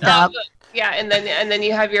all wrapped up. Yeah, and then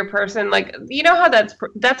you have your person how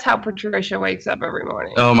that's how Patricia wakes up every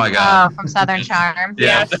morning. Oh my God! Oh, from Southern Charm.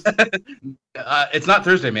 Yeah. It's not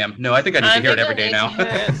Thursday, ma'am. No, I think I need to hear it every day now.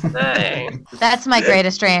 That's my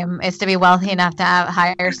greatest dream, is to be wealthy enough to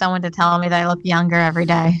hire someone to tell me that I look younger every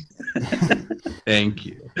day. Thank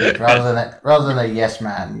you. Rather than a yes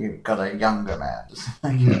man, you've got a younger man.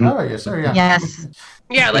 Oh, you're so young. Yes.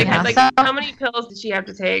 Yeah, how many pills did she have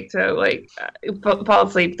to take to fall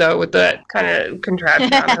asleep though with that kind of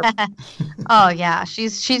contraption on her? Oh yeah,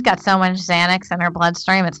 she's got so much Xanax in her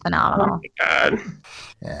bloodstream, it's phenomenal. Oh my God.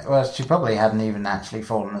 Yeah, well, she probably hadn't even actually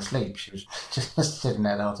fallen asleep. She was just sitting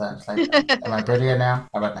there the whole time. It's like, am I prettier now?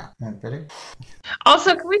 How about now? Am I pretty?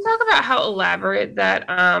 Also, can we talk about how elaborate that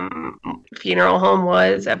funeral home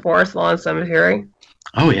was at Forest Lawn Cemetery?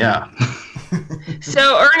 Oh yeah.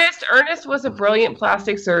 So Ernest was a brilliant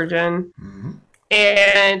plastic surgeon,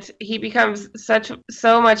 and he becomes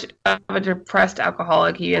so much of a depressed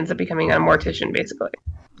alcoholic. He ends up becoming a mortician, basically.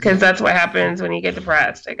 Because that's what happens when you get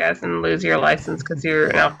depressed, I guess, and lose your license because you're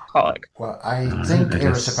an alcoholic. Well, I think it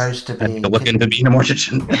was supposed to be... look into being a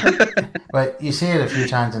mortician. But you see it a few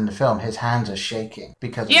times in the film. His hands are shaking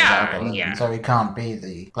because of his alcoholism, so he can't be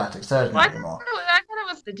the plastic surgeon anymore. I thought it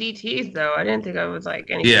was the DTs, though. I didn't think it was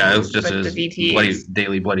anything. Yeah, it was just the DTs.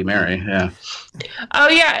 daily Bloody Mary, yeah. Oh,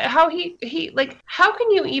 yeah, how how can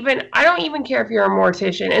you even... I don't even care if you're a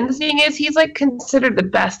mortician. And the thing is, he's, considered the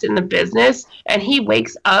best in the business, and he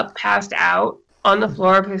wakes up, passed out on the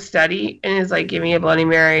floor of his study, and is like, give me a Bloody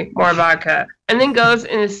Mary, more vodka, and then goes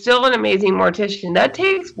and is still an amazing mortician. That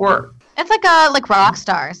takes work. It's like rock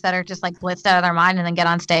stars that are just blitzed out of their mind and then get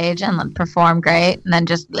on stage and perform great and then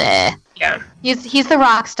just bleh. Yeah. He's the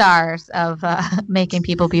rock stars of making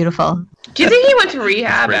people beautiful. Do you think he went to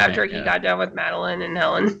rehab after he got done with Madeline and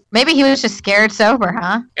Helen? Maybe he was just scared sober,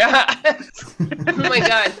 huh? Yeah. Oh my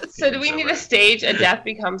God. So do we need to stage A Death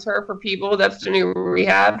Becomes Her for people? That's the new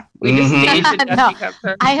rehab. We just stage A Death Becomes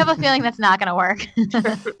Her. I have a feeling that's not going to work.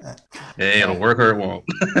 Hey, it'll work or it won't.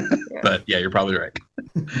 But yeah, you're probably right.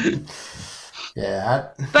 Yeah,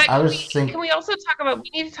 but I was thinking. Can we also talk about? We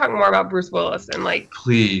need to talk more about Bruce Willis and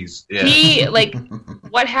please, yeah. He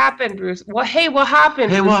what happened, Bruce? What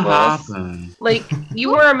happened? Hey, Bruce what Willis? happened?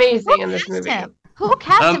 You were amazing in this movie. Who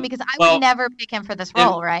cast him? Because I would never pick him for this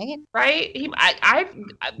role, right? Right?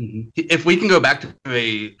 If we can go back to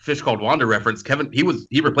a Fish Called Wanda reference,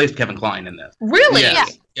 he replaced Kevin Kline in this. Really?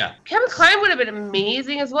 Yeah. Kevin Kline would have been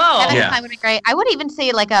amazing as well. Kevin Kline would be great. I would even say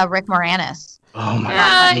a Rick Moranis. Oh my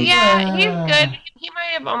God. Yeah, he's good. He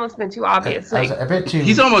might have almost been too obvious. A bit too.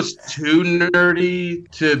 He's almost too nerdy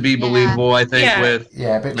to be believable. I think with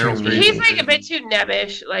a bit too. He's a bit too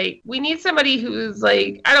nebbish. We need somebody who's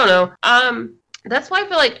I don't know. That's why I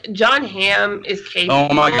feel like John Hamm is capable.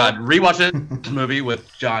 Oh my God! Rewatch it. Movie with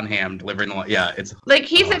John Hamm delivering the line. Yeah, it's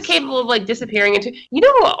he's capable of disappearing into. You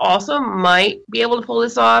know who also might be able to pull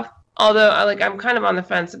this off? Although I'm kind of on the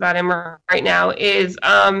fence about him right now, is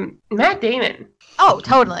Matt Damon. Oh,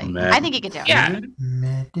 totally. Man. I think he could do it. Yeah.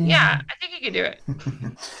 Yeah, I think he could do it.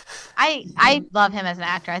 I love him as an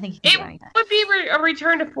actor. I think he can do It anything. would be a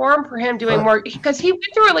return to form for him doing more, because he went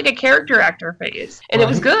through like a character actor phase, and it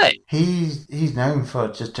was good. He's known for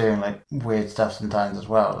just doing like weird stuff sometimes as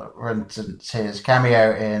well. For instance, his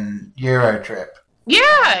cameo in Eurotrip.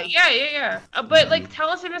 Yeah. But like, tell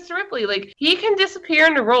us in Mr. Ripley, like he can disappear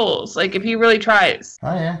into roles, like if he really tries.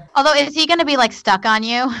 Oh yeah. Although, is he going to be like stuck on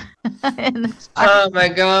you? In this part? Oh my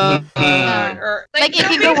god! Or, Like it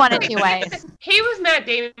could go one of two ways. He was Matt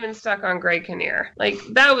Damon stuck on Greg Kinnear. Like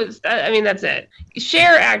that was. I mean, that's it.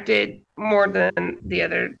 Cher acted more than the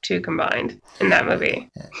other two combined in that movie.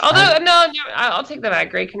 Yeah. Although no, I'll take that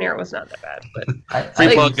back. Greg Kinnear was not that bad, but Free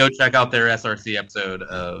Like- plug, go check out their SRC episode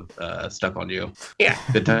of Stuck on You. yeah.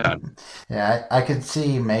 Good time. Yeah, I could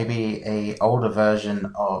see maybe a older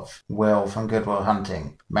version of Will from Good Will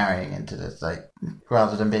Hunting marrying into this. Like,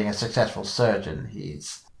 rather than being a successful surgeon,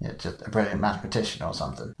 he's just a brilliant mathematician or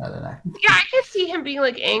something. I don't know. Yeah, I could see him being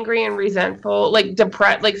like angry and resentful, like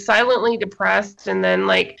depressed, like silently depressed, and then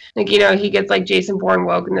like he gets like Jason Bourne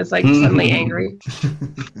woke and is like suddenly angry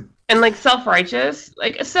and like self-righteous.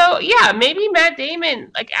 Like, so yeah, maybe Matt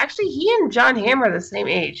Damon. Like, actually, he and John Hamm are the same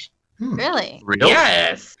age. Really? Real?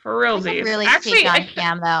 Yes, for I realsies. could really Actually, see John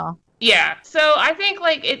Hamm though. yeah. So I think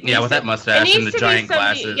like it. Yeah, with that mustache and the giant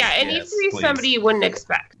glasses. Yeah, it needs to be please. somebody you wouldn't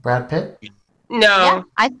expect. Brad Pitt? No.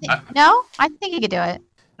 Yeah, I think he could do it.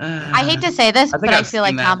 I hate to say this, I but think I I've feel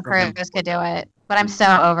like seen that Tom from him Cruise could do it. But I'm so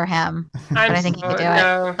over him. But I think he could do it.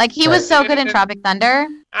 No. Like he was so good in Tropic Thunder.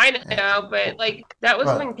 I know, but like that was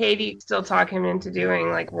Well- when Katie still talked him into doing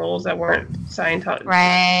like roles that weren't Scientology.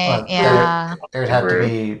 Right. Well, Yeah. It would have to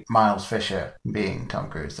be Miles Fisher being Tom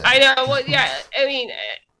Cruise. Then. I know. Well, yeah. I mean,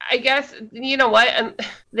 I guess you know what?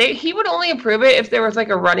 He would only approve it if there was like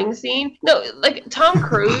a running scene. No, like Tom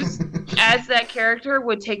Cruise as that character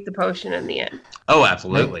would take the potion in the end. Oh,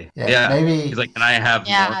 absolutely. Yeah. Maybe He's like, can I have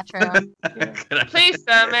Yeah, true. more? Can I- Please,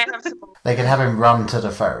 may I have some? they could have him run to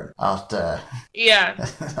the phone after. Yeah.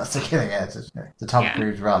 That's the killing edge. The Tom Yeah.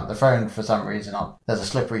 Cruise run. The phone, for some reason, there's a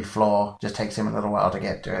slippery floor. Just takes him a little while to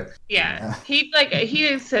get to it. Yeah, he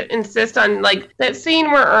insists on like that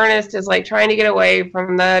scene where Ernest is like trying to get away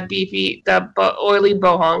from the oily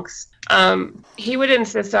bohunks. He would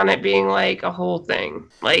insist on it being like a whole thing,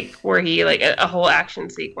 like where he like a whole action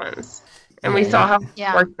sequence, and we saw how it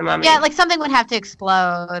Yeah. worked the Mummy. Yeah, like something would have to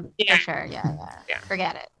explode Yeah. for sure. Yeah. Yeah.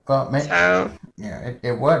 Forget it. Well, So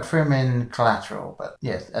it worked for him in Collateral, but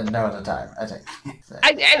yes, at no other time, I think. So,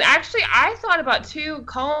 and actually, I thought about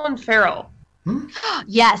Colin Farrell.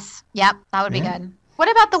 Yes. Yep. That would be Yeah. good. What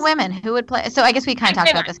about the women? Who would play? So I guess we kind of talked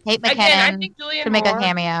Again, about this. Kate Again, I McKinnon think Julianne could make a Moore.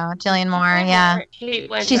 cameo. Jillian Moore. Yeah. Kate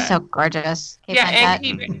Blanchett. She's so gorgeous. Kate Yeah,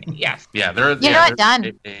 Blanchett. and Kate. Yes. Yeah, they're. You know what?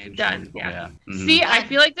 Done. Done, yeah. Mhm. See, I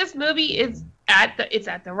feel like this movie is at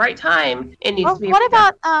the right time. It needs Well, to be. what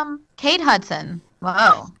about Kate Hudson?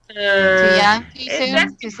 Whoa. Too young? Too soon?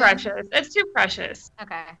 That's Too too soon? precious. That's too precious.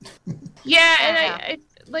 Okay. Yeah, and Yeah. I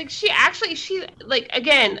like she like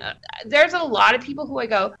again. There's a lot of people who I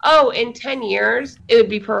go, oh, in 10 years it would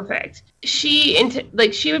be perfect. She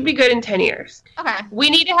would be good in 10 years. Okay. We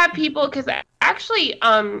need to have people because actually,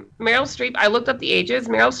 Meryl Streep. I looked up the ages.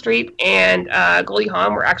 Meryl Streep and Goldie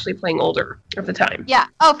Hawn were actually playing older at the time. Yeah.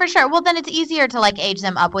 Oh, for sure. Well, then it's easier to like age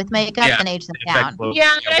them up with makeup Yeah. than age them Effect down. flow.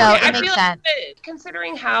 Yeah, So I it makes feel sense. like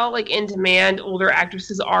considering how like in demand older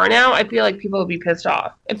actresses are now, I feel like people would be pissed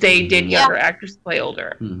off if they did younger actresses play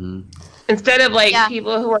older Mhm. instead of like Yeah.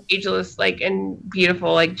 people who are ageless, like and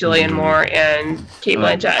beautiful, like Julianne Moore and Kate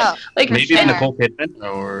Blanchett. Oh, Like for Maybe sure. Nicole Kidman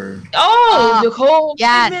or. oh, Nicole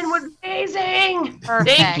yes. Kidman was amazing. Perfect.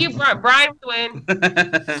 Thank you, Brian, for the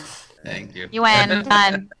win. Thank you. You win.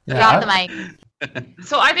 Done. Yeah, Drop the mic.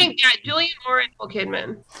 So I think Julianne Moore and Nicole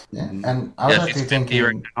Kidman. yeah, and I was Yeah, actually she's 50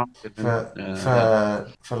 right thinking now.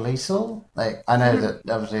 for Liesel, like I know that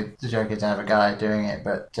obviously the joke is to have a guy doing it,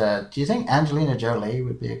 but do you think Angelina Jolie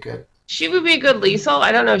would be a good? She would be a good Liesel.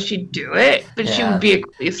 I don't know if she'd do it, but she Yeah. would be a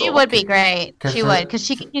good Liesel. She would be great. Cause She for- would, because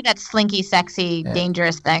she can do that slinky, sexy, Yeah.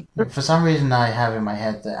 dangerous thing. For some reason, I have in my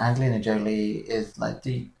head that Angelina Jolie is like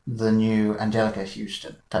the new Angelica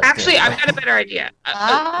Houston type. Actually, girl. I've got a better idea.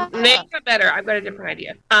 Ah. Maybe not better. I've got a different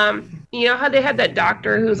idea. You know how they had that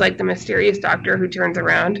doctor who's like the mysterious doctor who turns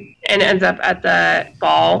around and ends up at the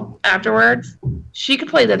ball afterwards? She could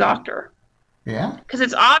play the doctor. Yeah. Because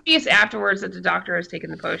it's obvious afterwards that the doctor has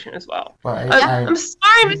taken the potion as well. Well, I'm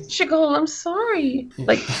sorry, Mr. Chagall. I'm sorry.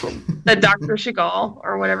 Like the Dr. Chagall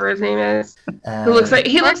or whatever his name is, who looks like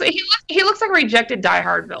he looks like a rejected Die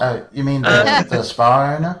Hard villain. Oh, you mean the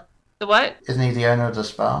spa owner? The what? Isn't he the owner of the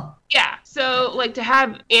spa? Yeah. So, like, to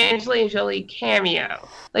have Angelina Jolie cameo,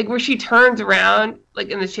 like, where she turns around, like,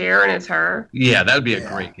 in the chair and it's her. Yeah, that would be a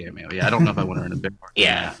great cameo. Yeah, I don't know if I want her in a big part.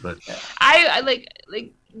 Yeah. But I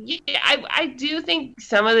do think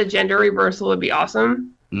some of the gender reversal would be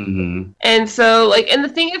awesome. Mm-hmm. And so, like, and the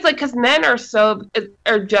thing is, like, because men are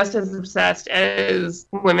just as obsessed as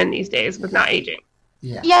women these days with not aging.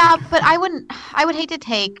 Yeah, but I would hate to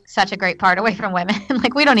take such a great part away from women.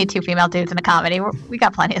 Like, we don't need 2 female dudes in a comedy. We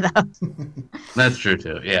got plenty of those. That's true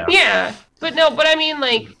too. Yeah. Yeah. But I mean,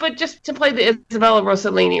 like, but just to play the Isabella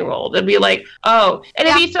Rossellini role, it'd be like, oh, and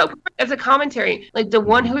it'd be so perfect as a commentary. Like, the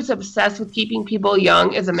one who's obsessed with keeping people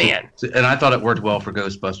young is a man. And I thought it worked well for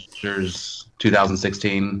Ghostbusters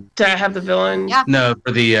 2016. To have the villain. Yeah. No,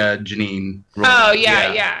 for the Janine role. Oh,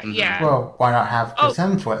 yeah. Well, why not have Chris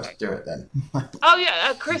Hemsworth do it then? Oh,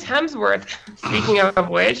 yeah, Chris Hemsworth. Speaking of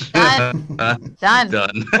which. Done.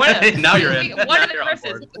 Now you're in. One of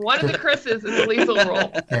the Chris's in the lethal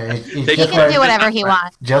role. Yeah, he's He can do whatever he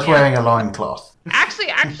wants. Just wearing a loincloth.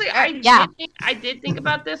 Actually, I did think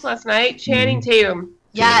about this last night. Channing Tatum.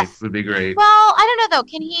 Yes, would be great. Well, I don't know though.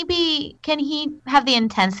 Can he have the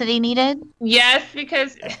intensity needed? Yes,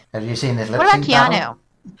 because. Have you seen this? What about Keanu? Battle?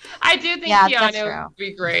 I do think Keanu would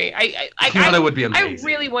be great. Keanu would be amazing. I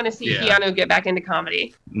really want to see Keanu get back into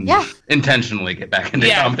comedy. Yeah. Intentionally get back into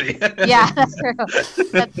comedy. Yeah, that's true.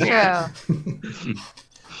 That's true.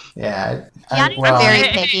 Yeah, Keanu's very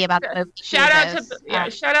picky about the movie.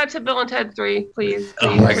 Shout out to Bill and Ted 3, please.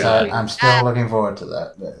 Oh my God. I'm still looking forward to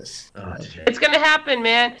that. It's gonna happen,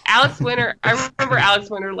 man. Alex Winter. I remember Alex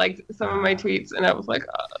Winter liked some of my tweets, and I was like,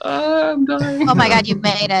 I'm dying. Oh my God, you've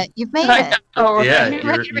made it. You've made it. Oh, yeah, You're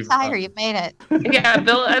ready to retire. You've made it. Yeah,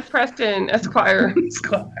 Bill S. Preston, Esquire.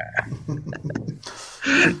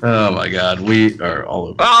 Oh my God, we are all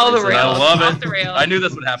over. All the rails. I love Off it. the rails. I knew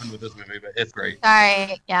this would happen with this movie, but it's great.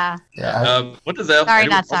 Sorry. Yeah. What does anyone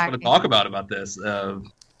Sorry, else not want to talk about this?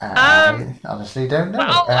 I honestly don't know.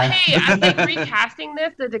 Well, hey, I think recasting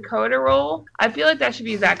the Dakota role, I feel like that should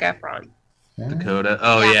be Zac Efron. Dakota.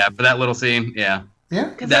 Oh yeah, for that little scene. Yeah. Yeah.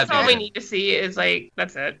 Because that's all we need to see is like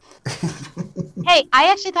that's it. Hey,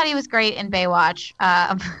 I actually thought he was great in Baywatch,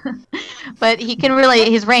 but he can really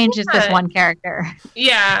his range is this one character.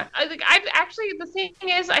 Yeah, the thing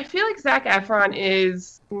is, I feel like Zac Efron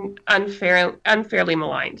is unfairly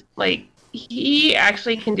maligned. Like he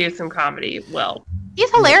actually can do some comedy well. He's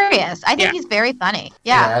hilarious. I think he's very funny.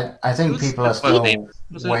 Yeah. I think people are still way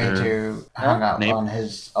too hung up on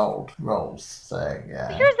his old roles. So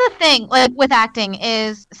yeah. Here's the thing, like with acting,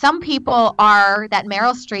 is some people are that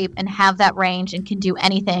Meryl Streep and have that range and can do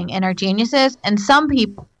anything and are geniuses, and some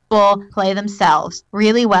people play themselves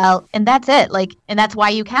really well, and that's it. Like, and that's why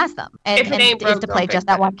you cast them, and is to play just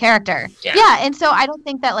that one character. Yeah, and so I don't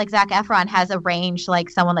think that like Zac Efron has a range like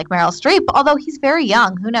someone like Meryl Streep. Although he's very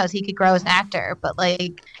young, who knows? He could grow as an actor, but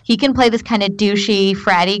like he can play this kind of douchey,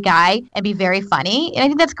 fratty guy and be very funny. And I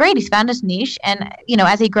think that's great. He's found his niche, and you know,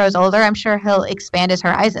 as he grows older, I'm sure he'll expand his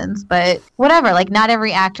horizons. But whatever, like not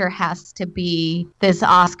every actor has to be this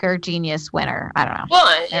Oscar genius winner. I don't know.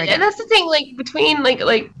 Well, and that's the thing. Like between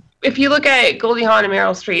like. If you look at Goldie Hawn and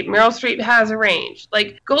Meryl Streep has a range.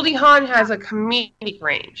 Like Goldie Hawn has a comedic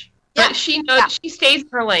range, but she knows she stays in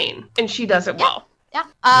her lane and she does it well. Yeah.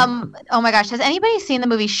 Oh my gosh, has anybody seen the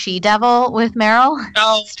movie She-Devil with Meryl?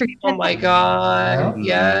 Oh, oh my God. No.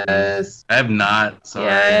 Yes. I have not. Sorry.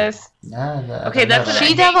 Yes. No, okay, that's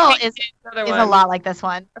She-Devil is a lot like this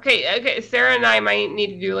one. Okay. Sarah and I might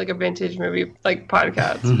need to do like a vintage movie like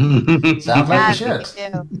podcast. Sounds like you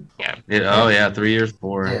should. Yeah. Oh yeah, 3 years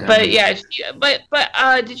before. Yeah. But yeah,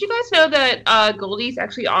 did you guys know that Goldie's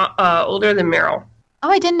actually older than Meryl? Oh,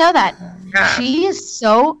 I didn't know that. Yeah. She is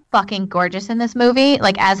so fucking gorgeous in this movie.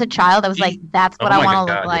 Like, as a child, I was like, that's what I want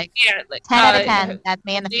to look like. Yeah, like 10 out of 10. That's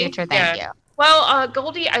me in the future. Thank you. Well,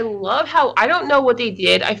 Goldie, I love how, I don't know what they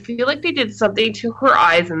did. I feel like they did something to her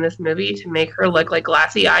eyes in this movie to make her look like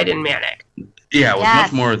glassy-eyed and manic. Yeah, it was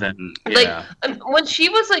much more than, Like, when she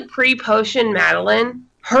was, like, pre-potion Madeline,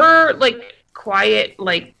 her, like, quiet,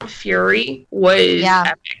 like, fury was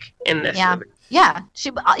epic in this movie. Yeah,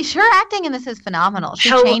 her acting in this is phenomenal. She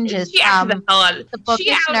changes from the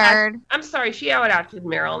bookish nerd. I'm sorry, she out-acted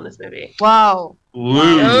Meryl in this movie. Whoa. Ooh,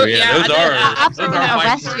 those are cops are going to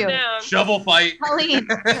arrest you. Shovel fight. Colleen,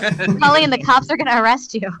 the cops are going to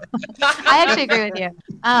arrest you. I actually agree with you.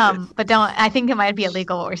 But don't. I think it might be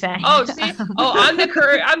illegal what we're saying. Oh, see? I'm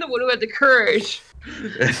the one who had the courage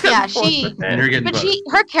Yeah,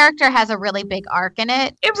 her character has a really big arc in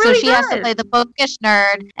it. So she has to play the bookish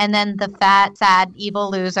nerd, and then the fat, sad,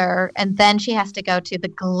 evil loser, and then she has to go to the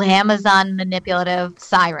glamazon, manipulative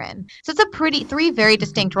siren. So it's three very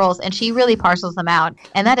distinct roles, and she really parcels them out.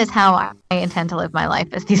 And that is how I intend to live my life,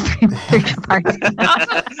 as these three parts.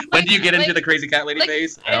 When do you get into the crazy cat lady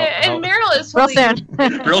phase? And Meryl is real soon.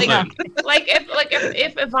 Real soon.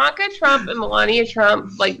 If Ivanka Trump and Melania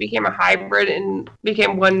Trump became a hybrid and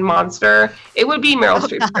became one monster, it would be Meryl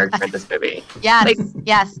Streep's character in this movie. Yes,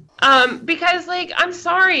 yes. Because I'm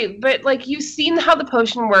sorry, but you've seen how the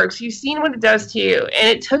potion works, you've seen what it does to you, and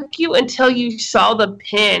it took you until you saw the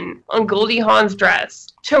pin on Goldie Hawn's dress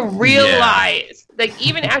to realize,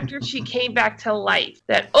 even after she came back to life,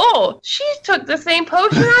 that she took the same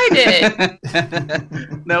potion I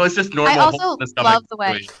did. No, it's just normal. I also love the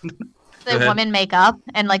way the women make up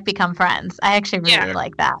and become friends. I actually really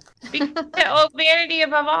like that. Vanity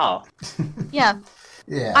above all. Yeah.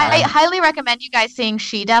 Yeah, I highly recommend you guys seeing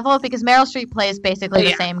She-Devil, because Meryl Streep plays basically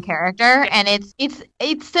the same character, and it's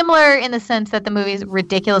similar in the sense that the movie's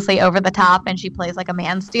ridiculously over the top, and she plays like a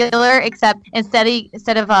man-stealer, except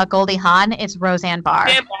instead of Goldie Hawn, it's Roseanne Barr.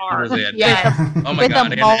 Roseanne. Yeah. Oh my with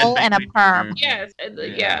God. a mole and a perm. Yes.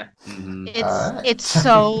 Yeah. Mm-hmm. It's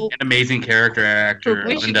so an amazing character actor.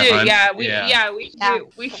 We should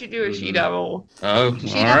we should do a She-Devil. Oh, all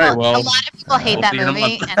She-Devil. right. Well, a lot of people hate that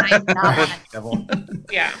movie, and I do not want it.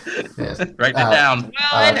 Yeah. Yes. Write that down.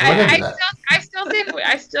 Well, and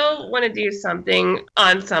I still want to do something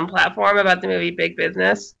on some platform about the movie Big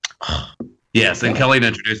Business. Yes, and Kelly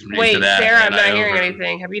introduced me to that. Wait, Sarah, I'm not hearing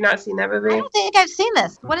anything. Have you not seen that movie? I don't think I've seen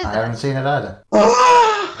this. What is I it? haven't seen it either.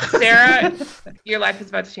 Sarah, your life is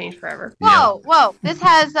about to change forever. Whoa! This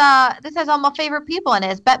has all my favorite people in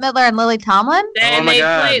it. It's Bette Midler and Lily Tomlin. And my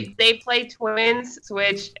God. they play twins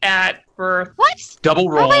switched at birth. What? Double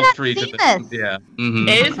roll for each seen of them. this? Yeah. Mm-hmm.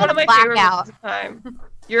 It is one of my favorite Blackout. movies of the time.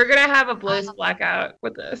 You're gonna have a bliss blackout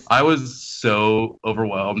with this. I was so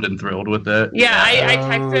overwhelmed and thrilled with it. Yeah, I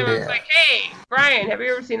texted him. I was yeah. like, "Hey, Brian, have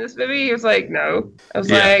you ever seen this movie?" He was like, "No." I was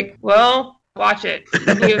Yeah. like, "Well, watch it."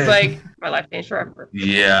 And he was like, "My life changed forever."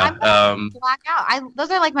 Yeah. Blackout.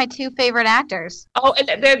 Those are my two favorite actors. Oh,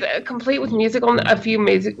 and they're complete with a few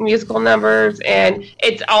musical numbers, and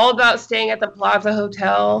it's all about staying at the Plaza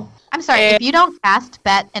Hotel. I'm sorry, if you don't cast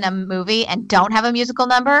Bette in a movie and don't have a musical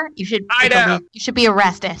number, you should be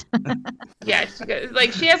arrested. Yeah,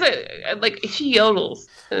 she has she yodels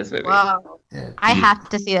in this movie. Wow. Yeah. I have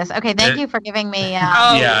to see this. Okay, thank you for giving me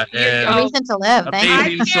Yeah, a reason to live. Thank you.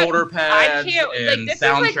 amazing shoulder pads and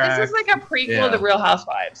soundtrack. This is like a prequel to Real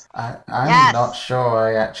Housewives. I'm Yes. not sure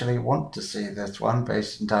I actually want to see this one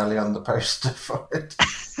based entirely on the poster for it.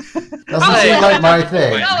 Doesn't seem like my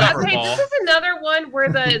thing. No, Never okay, fall. this is another one where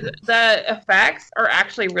the effects are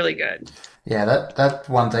actually really good. Yeah, that's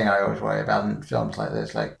one thing I always worry about in films like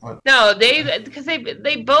this. No, because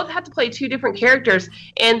they both have to play two different characters,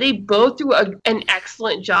 and they both do an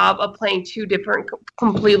excellent job of playing two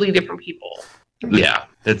completely different people. Yeah.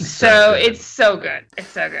 It's so good. It's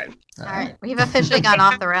so good. All right, we've officially gone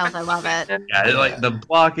off the rails. I love it. Yeah, the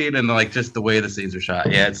blocking and just the way the scenes are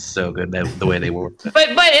shot. Yeah, it's so good the way they work. But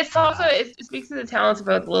it's also it speaks to the talents of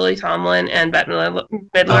both Lily Tomlin and Bette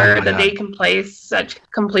Midler that they can play such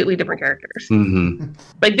completely different characters. Mm-hmm.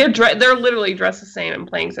 They're literally dressed the same and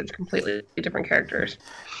playing such completely different characters.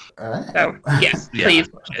 So yes, please.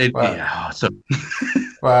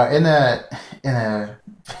 Well, in a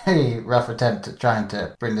very rough attempt at trying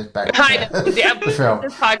to bring this back to the film.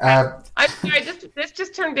 This podcast, this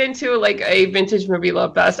just turned into a vintage movie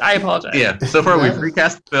love fest. I apologize. Yeah, so far we've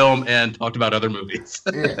recast the film and talked about other movies.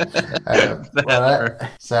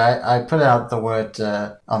 So I put out the word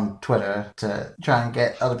on Twitter to try and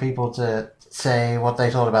get other people to say what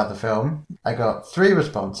they thought about the film. I got 3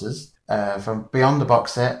 responses from Beyond the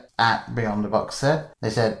Box Set at Beyond the Box Set.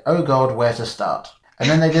 They said, "Oh God, where to start?" And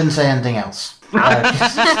then they didn't say anything else.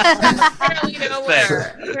 Apparently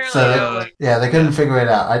nowhere. They couldn't figure it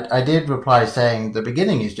out. I did reply saying the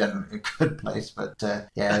beginning is generally a good place, but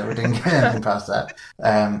we didn't get anything past that.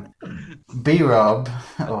 B-Rob,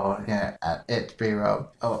 it's B-Rob,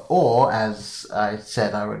 or as I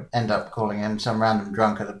said, I would end up calling him some random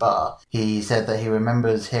drunk at a bar. He said that he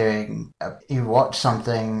remembers hearing, he watched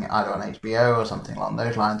something either on HBO or something along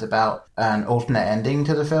those lines about an alternate ending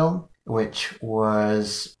to the film, which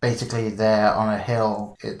was basically there on a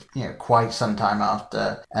hill, quite some time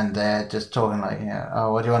after, and they're just talking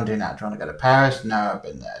oh, what do you want to do now? Do you want to go to Paris? No, I've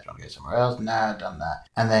been there. Do you want to go somewhere else? No, I've done that.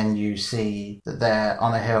 And then you see that they're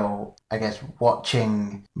on a hill, I guess,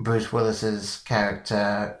 watching Bruce Willis's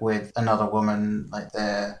character with another woman,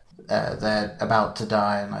 they're about to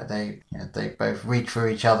die, and like they both reach for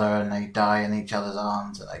each other and they die in each other's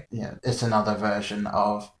arms. Like, it's another version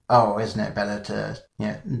of, oh, isn't it better to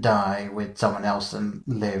die with someone else than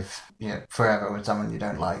live forever with someone you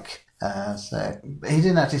don't like? So he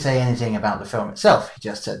didn't actually say anything about the film itself. He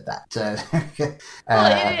just said that.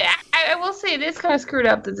 I will say it is kind of screwed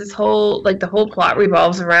up that this whole the whole plot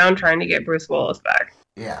revolves around trying to get Bruce Willis back.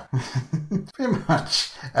 Yeah, pretty much.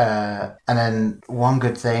 And then one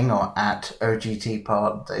good thing, or at OGT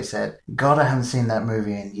Pod, they said, God, I haven't seen that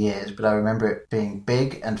movie in years, but I remember it being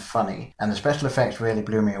big and funny, and the special effects really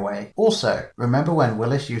blew me away. Also, remember when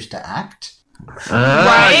Willis used to act?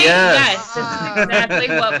 Right? Yes. This is exactly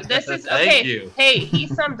what this is. Okay. Thank you. Hey, he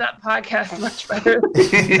summed up podcast much better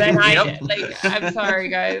than I did. Like, I'm sorry,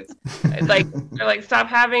 guys. They're like, stop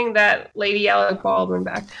having that Lady Alec Baldwin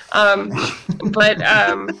back. But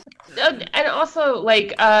and also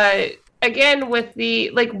again with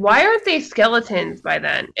the why aren't they skeletons by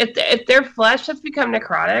then? If their flesh has become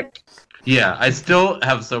necrotic. Yeah, I still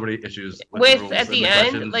have so many issues with at the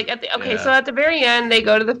end. So at the very end, they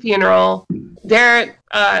go to the funeral. Their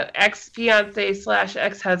ex-fiance /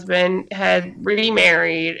 ex-husband had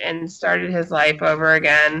remarried and started his life over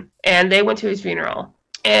again, and they went to his funeral.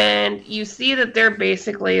 And you see that they're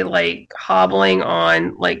basically hobbling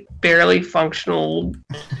on barely functional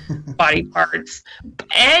body parts,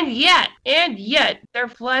 and yet their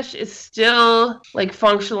flesh is still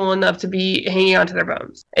functional enough to be hanging onto their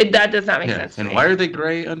bones. That does not make sense. And why are they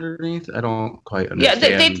gray underneath? I don't quite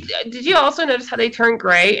understand. Yeah, did you also notice how they turn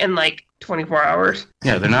gray in 24 hours?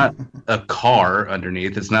 Yeah, they're not a car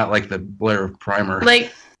underneath. It's not like the Blair Primer.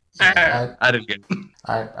 I didn't get it.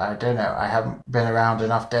 I don't know. I haven't been around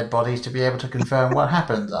enough dead bodies to be able to confirm what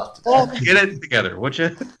happens after Well, death. get it together, would you?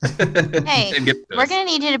 Hey, we're going to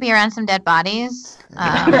need you to be around some dead bodies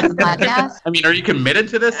on the podcast. I mean, are you committed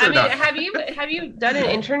to this or not? Have you done an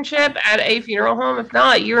internship at a funeral home? If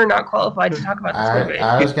not, you're not qualified to talk about this movie.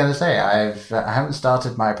 I was going to say, I haven't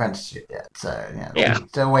started my apprenticeship yet, so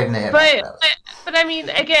still waiting to hear about it. But I mean,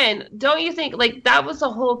 again, don't you think that was the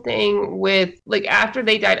whole thing with after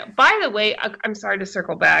they died? By the way, I'm sorry to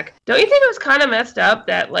circle back. Don't you think it was kind of messed up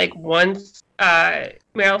that once Meryl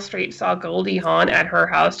Streep saw Goldie Hawn at her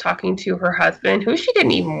house talking to her husband, who she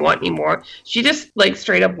didn't even want anymore, she just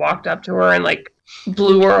straight up walked up to her and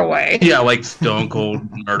blew her away. Yeah, stone cold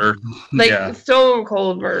murder. Stone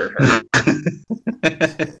cold murder her.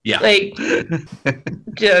 Yeah.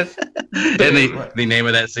 Just. And the name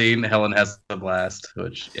of that scene, Helen Has a Blast,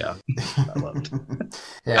 which, I loved.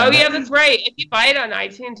 Yeah, that's right. If you buy it on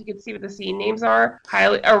iTunes, you can see what the scene names are.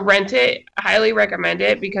 Rent it. Highly recommend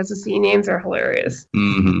it because the scene names are hilarious.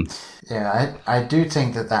 Mm-hmm. Yeah, I do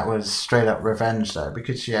think that was straight up revenge, though,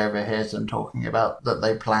 because she overhears them talking about that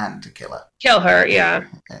they planned to kill her. Kill her, yeah.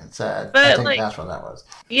 But I think that's what that was.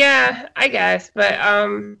 Yeah, I guess, but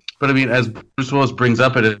But I mean, as Bruce Willis brings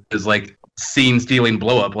up, it is scene-stealing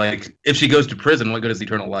blow-up. If she goes to prison, what good is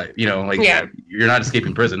eternal life? You're not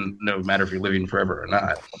escaping prison, no matter if you're living forever or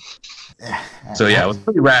not. So it was a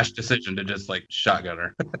pretty rash decision to just shotgun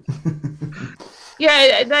her.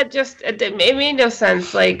 Yeah, that just it made no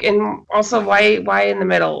sense. And also why in the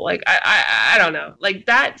middle? I don't know.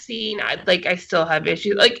 That scene, I still have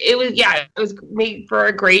issues. It was made for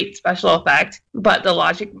a great special effect, but the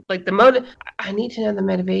logic, the motive, I need to know the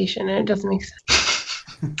motivation, and it doesn't make sense.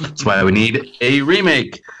 That's why we need a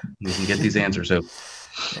remake. We can get these answers. So.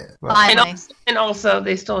 Yeah. And also,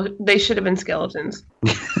 they should have been skeletons.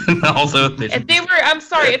 Also, if they were, I'm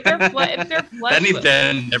sorry, if their flesh, that needs to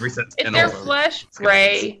end every sentence. If their flesh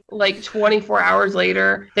gray 24 hours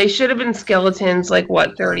later, they should have been skeletons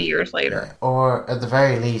 30 years later. Yeah. Or at the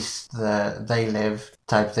very least, they live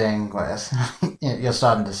type thing where you're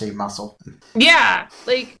starting to see muscle. Yeah,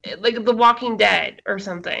 like The Walking Dead or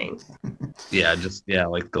something. Yeah,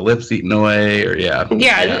 the lips eaten away, or yeah.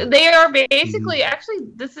 They are basically actually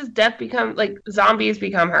this is death become zombies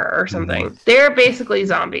become her or something. Mm-hmm. They're basically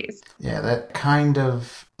zombies. Yeah, they're kind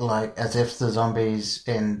of as if the zombies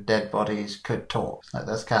in Dead Bodies could talk.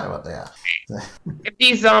 That's kind of what they are. If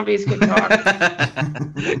these zombies could talk.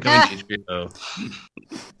 Coming to HBO.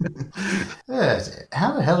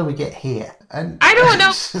 How the hell did we get here? I don't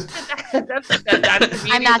know. That's the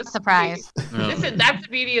beauty. I'm not surprised. That's the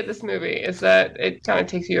beauty of this movie is that it kind of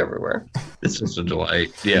takes you everywhere. It's just a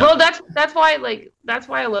delight. Yeah. Well, that's why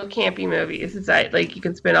I love campy movies. It's that you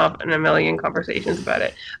can spin off in a million conversations about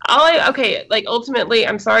it. Ultimately,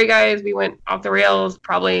 I'm sorry guys, we went off the rails,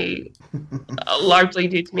 probably largely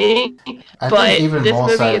due to me. I but think even this more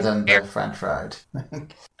movie so is than the French ride.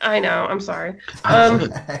 I know. I'm sorry.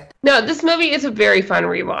 No, this movie is a very fun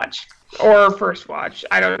rewatch. or first watch.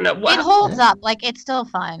 I don't know. It holds up. Like, it's still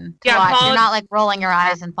fun to watch. Paul, you're not like rolling your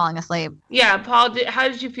eyes and falling asleep. Yeah, Paul, how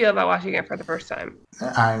did you feel about watching it for the first time?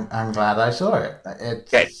 I'm glad I saw it.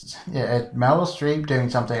 It's Meryl Streep doing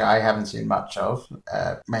something I haven't seen much of,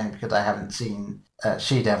 mainly because I haven't seen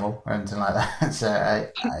She-Devil or anything like that. So I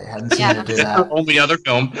hadn't seen her do that. Only other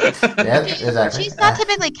film. Yeah, exactly. She's not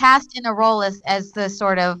typically cast in a role as the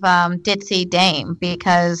sort of ditzy dame,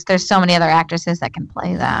 because there's so many other actresses that can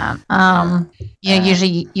play that.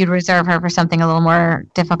 Usually you'd reserve her for something a little more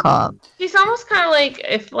difficult. She's almost kind of like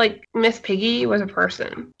if like Miss Piggy was a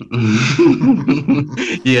person.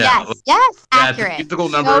 Yeah. Yes, accurate. Musical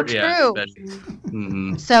number. So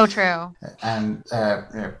true. So true. And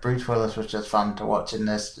Bruce Willis was just fun to watch in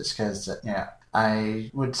this, just because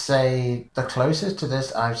I would say the closest to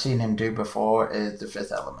this I've seen him do before is The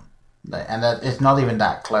Fifth Element, and it's not even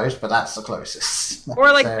that close, but that's the closest.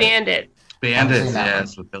 Or like Bandit. Bandits,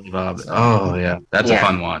 yes, with Billy Bob. Oh yeah, that's a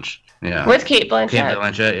fun watch. Yeah, with Cate Blanchett. Cate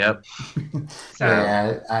Blanchett, yep.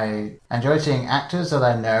 Yeah, I enjoy seeing actors that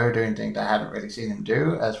I know doing things I haven't really seen them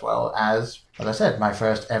do, as well as I said, my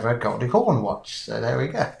first ever Goldie Hawn watch. So there we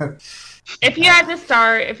go. If you had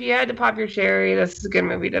to pop your cherry, this is a good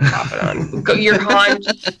movie to pop it on. Your Han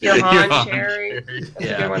cherry. That's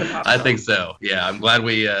a good one to pop I think so. Yeah, I'm glad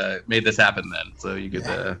we made this happen then, so you could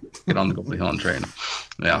get on the Goldie Hawn train.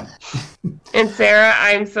 Yeah. And Sarah,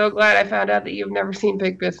 I'm so glad I found out that you've never seen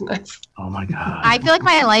Big Business. Oh my God. I feel like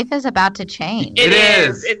my life is about to change. It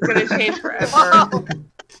is. It's going to change forever.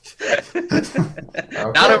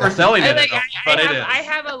 Not overselling it, but it is. I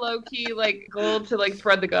have a low key goal to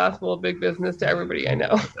spread the gospel of Big Business to everybody I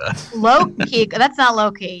know. Low key? That's not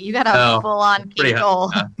low key. You got a full on key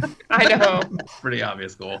goal. I know. Pretty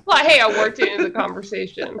obvious goal. Well, hey, I worked it into the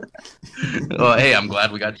conversation. Well, hey, I'm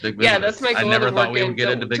glad we got to Big Business. Yeah, that's my goal. I never thought we would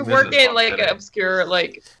get into Big Business. To work in obscure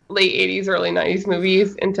late 80s, early 90s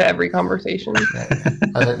movies into every conversation.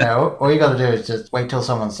 I don't know. All you got to do is just wait till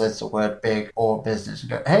someone says the word big or business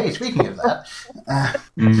and go, hey, speaking of that.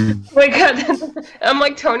 My God, I'm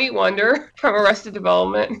like Tony Wonder from Arrested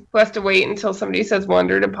Development, who has to wait until somebody says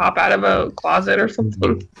Wonder to pop out of a closet or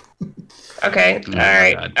something. Okay, all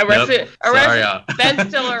right. Arrested. Ben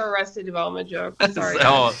Stiller Arrested Development joke. Sorry.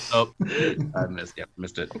 I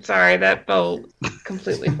missed it. Sorry, that fell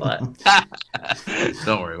completely flat.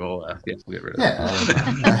 Don't worry, we'll get rid of it.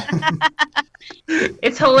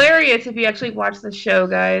 It's hilarious if you actually watch the show,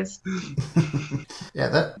 guys. Yeah,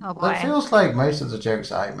 that feels like most of the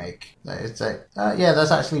jokes I make. It's like,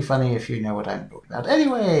 that's actually funny if you know what I'm talking about.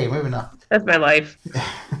 Anyway, moving on. That's my life.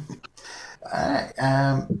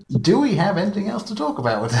 Alright, do we have anything else to talk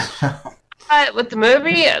about with this film? With the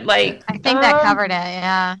movie, I think that covered it.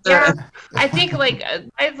 Yeah. Yeah, I think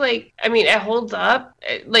it holds up.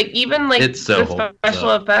 It's so the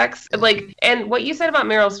special effects, and what you said about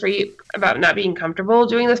Meryl Streep about not being comfortable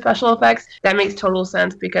doing the special effects, that makes total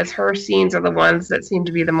sense because her scenes are the ones that seem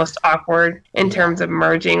to be the most awkward in terms of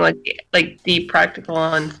merging the practical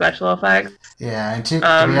and special effects. Yeah, and to be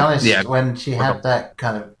honest, when she had that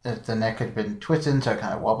kind of the neck had been twisted, so it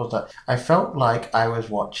kind of wobbled up, I felt like I was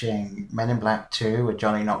watching Men in Black 2 with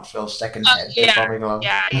Johnny Knoxville's second head. Yeah.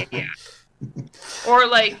 Or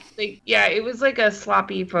it was like a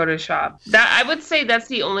sloppy Photoshop. That I would say that's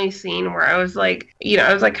the only scene where I was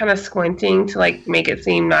kind of squinting to make it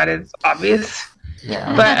seem not as obvious.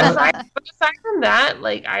 Yeah. But aside from that,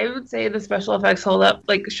 I would say the special effects hold up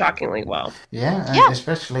shockingly well. Yeah,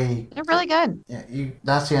 especially they're really good. Yeah,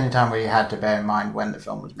 that's the only time where you had to bear in mind when the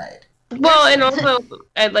film was made. Well, and also,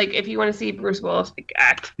 if you want to see Bruce Willis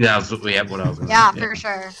act. Yeah, that's what I was going to say. For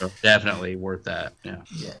sure. So definitely worth that. Yeah.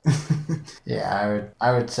 Yeah,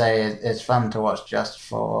 I would say it's fun to watch just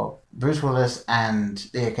for Bruce Willis and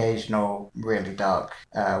the occasional really dark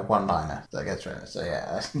one-liner that gets rid of it. So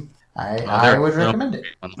yeah, I would recommend it.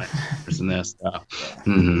 In this.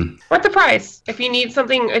 What's the price? If you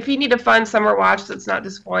need a fun summer watch that's not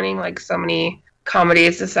disappointing like so many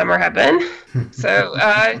comedies this summer have been. So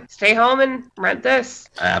stay home and rent this.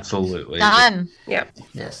 Absolutely. Done. Yeah.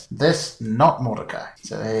 Yes. This, not Mordecai.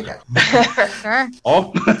 So there you go. Sure.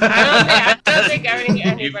 Oh. I don't think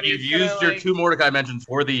anybody's You've used your 2 Mordecai mentions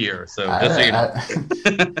for the year. So just so you know.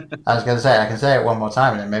 I was going to say, I can say it one more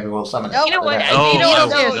time and then maybe we'll summon it. You know what?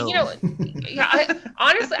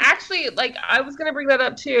 Honestly, actually, I was going to bring that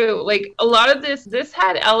up too. A lot of this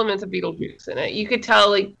had elements of Beetlejuice in it. You could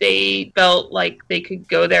tell they felt like they could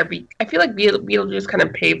go there. I feel like Beetlejuice kind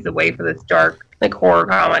of paved the way for this dark, horror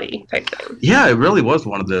comedy type thing. Yeah, it really was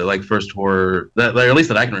one of the first horror, that, or at least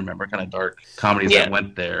that I can remember, kind of dark comedies that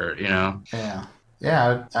went there. Yeah.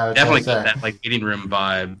 Yeah, I would Definitely say so. got that like meeting room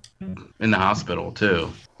vibe in the hospital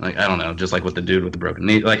too. Like I don't know, just like with the dude with the broken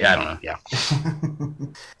knee. Like I don't know. Yeah.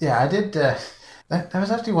 Yeah, I did. There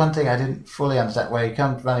was actually one thing I didn't fully understand where he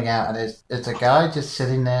comes running out and it's a guy just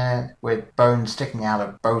sitting there with bones sticking out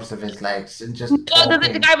of both of his legs and just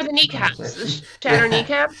the guy with the kneecaps, the shattered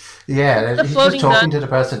kneecap. Yeah, the he's floating just talking nun. to the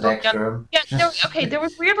person next to him. Yeah, there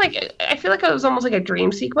was weird, like, I feel like it was almost like a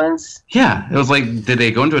dream sequence. Yeah, it was like, did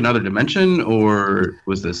they go into another dimension or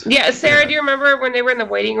was this? Yeah, Sarah, do you remember when they were in the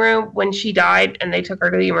waiting room when she died and they took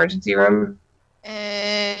her to the emergency room?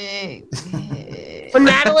 When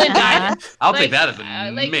Madeline died, I'll take that as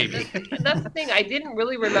a maybe. That's the thing. I didn't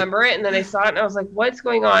really remember it, and then I saw it, and I was like, "What's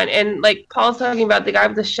going on?" And like Paul's talking about the guy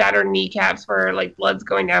with the shattered kneecaps, where like blood's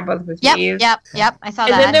going down both of his knees. Yep. I saw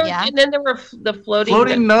And that. then there were the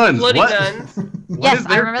floating nuns. Floating What? nuns. Yes,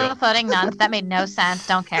 I remember the floating nuns. That made no sense.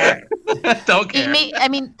 Don't care. Don't care. I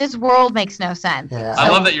mean, this world makes no sense. Yeah. I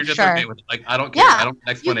love that you're just okay with it. Like, I don't care. Yeah. I don't need an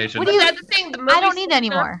explanation. What do you- That's the thing. The I don't movie's need any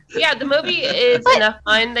more. Yeah, the movie is enough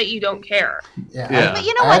fun that you don't care. Yeah. But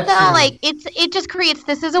you know what though? Like it just creates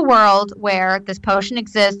this is a world where this potion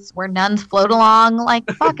exists, where nuns float along. Like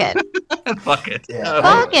fuck it, Fuck it. Yeah.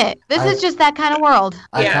 fuck it. This is just that kind of world.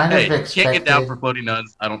 I Yeah. kind Hey, of you expected. can't get down for floating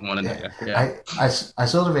nuns. I don't want to know. Yeah. I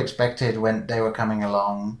sort of expected when they were coming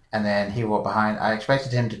along and then he walked behind, I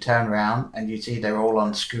expected him to turn around and you see they were all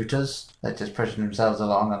on scooters. They're just pushing themselves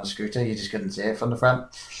along on a scooter. You just couldn't see it from the front.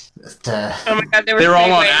 Oh my god, they were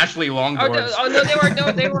all on segways. Ashley longboards. Oh no,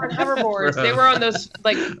 they were on hoverboards. They were on those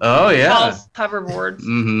like false hoverboards.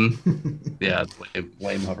 Mm-hmm. Yeah,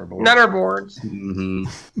 lame hoverboards. Nutterboards. Mm-hmm.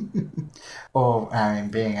 Or, I mean,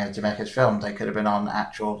 being a Zemeckis film, they could have been on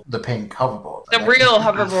the pink hoverboard. The real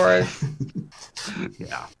hoverboards.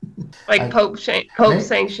 Yeah. Like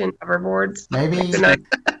Pope-sanctioned hoverboards. Maybe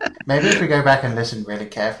if we go back and listen really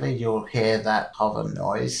carefully, you'll hear that hover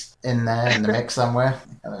noise in there in the mix somewhere.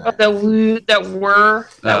 That whir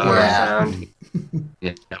sound.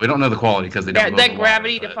 Yeah, we don't know the quality because they don't. That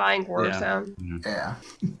gravity-defying whir sound. Yeah.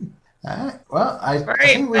 All right. Well, I Right.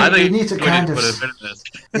 think we need to kind of.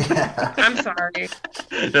 Yeah. I'm sorry.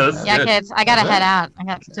 Yeah, kids, I gotta head out. I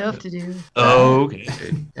got stuff to do. Okay.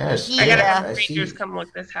 Yes. I gotta Yeah. have strangers come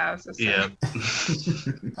look this house. Yeah.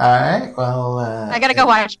 All right. Well. I gotta go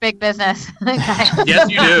watch Big Business. Yes,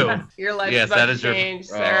 you do. Your life's Yes, about that to is your. change,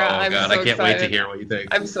 Oh Sarah. I'm God, so I can't excited. wait to hear what you think.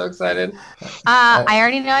 I'm so excited. I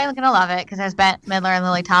already know I'm gonna love it because there's Bette Midler and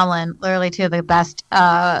Lily Tomlin, literally two of the best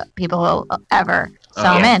people ever. So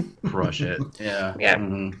I'm in. Crush it. Yeah. Yeah.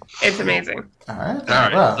 Mm-hmm. It's amazing. All right. All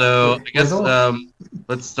right. Well, So I guess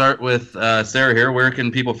let's start with Sarah here. Where can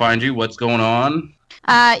people find you? What's going on?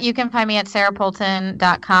 You can find me at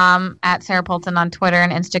sarahpolton.com, at Sarah Polton on Twitter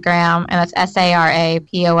and Instagram, and that's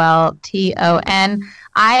SarahPolton.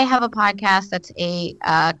 I have a podcast that's a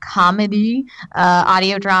comedy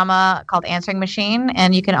audio drama called Answering Machine,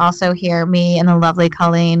 and you can also hear me and the lovely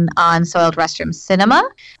Colleen on Soiled Restroom Cinema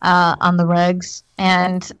on the regs.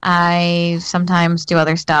 And I sometimes do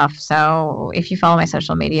other stuff. So if you follow my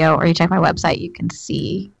social media or you check my website, you can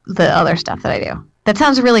see the other stuff that I do. That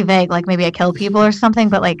sounds really vague, like maybe I kill people or something,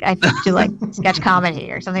 but like I do like sketch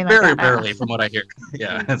comedy or something like Very that. rarely, from what I hear.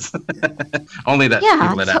 Yeah, it's only that. Yeah,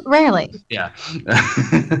 people that rarely. Yeah.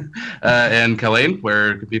 And Colleen,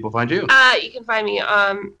 where can people find you? You can find me.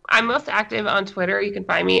 I'm most active on Twitter. You can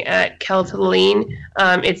find me at Keltolean.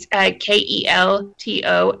 It's at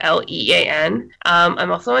KELTOLEAN.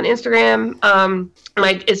 I'm also on Instagram.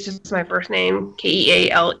 It's just my first name,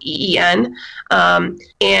 KEALEEN.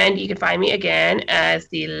 And you can find me again, as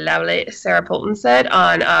the lovely Sarah Polton said,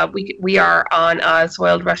 on we are on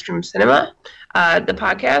Soiled Restroom Cinema, the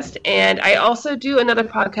podcast, and I also do another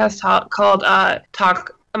podcast called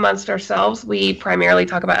Talk Amongst Ourselves. We primarily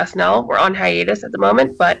talk about SNL. We're on hiatus at the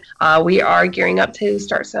moment, but we are gearing up to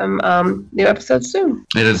start some new episodes soon.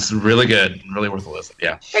 It is really good, really worth a listen.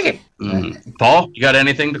 Yeah. Thank you. Mm-hmm. Paul, you got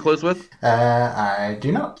anything to close with? I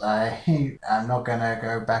do not. I'm not gonna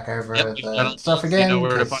go back over the stuff again. You know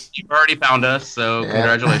where to find. You've already found us, so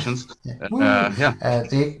congratulations.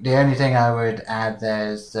 The only thing I would add there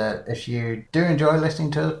is that if you do enjoy listening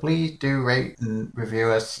to us, please do rate and review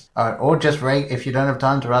us, or just rate if you don't have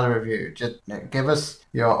time to write a review. Just give us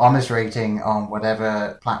your honest rating on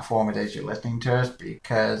whatever platform it is you're listening to us,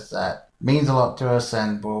 because that means a lot to us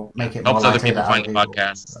and will make it more helps other likely people that find other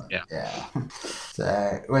podcasts. Yeah.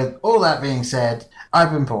 So with all that being said,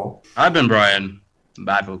 I've been Paul. I've been Brian.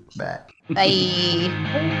 Bye, folks. Bye.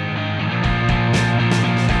 Bye.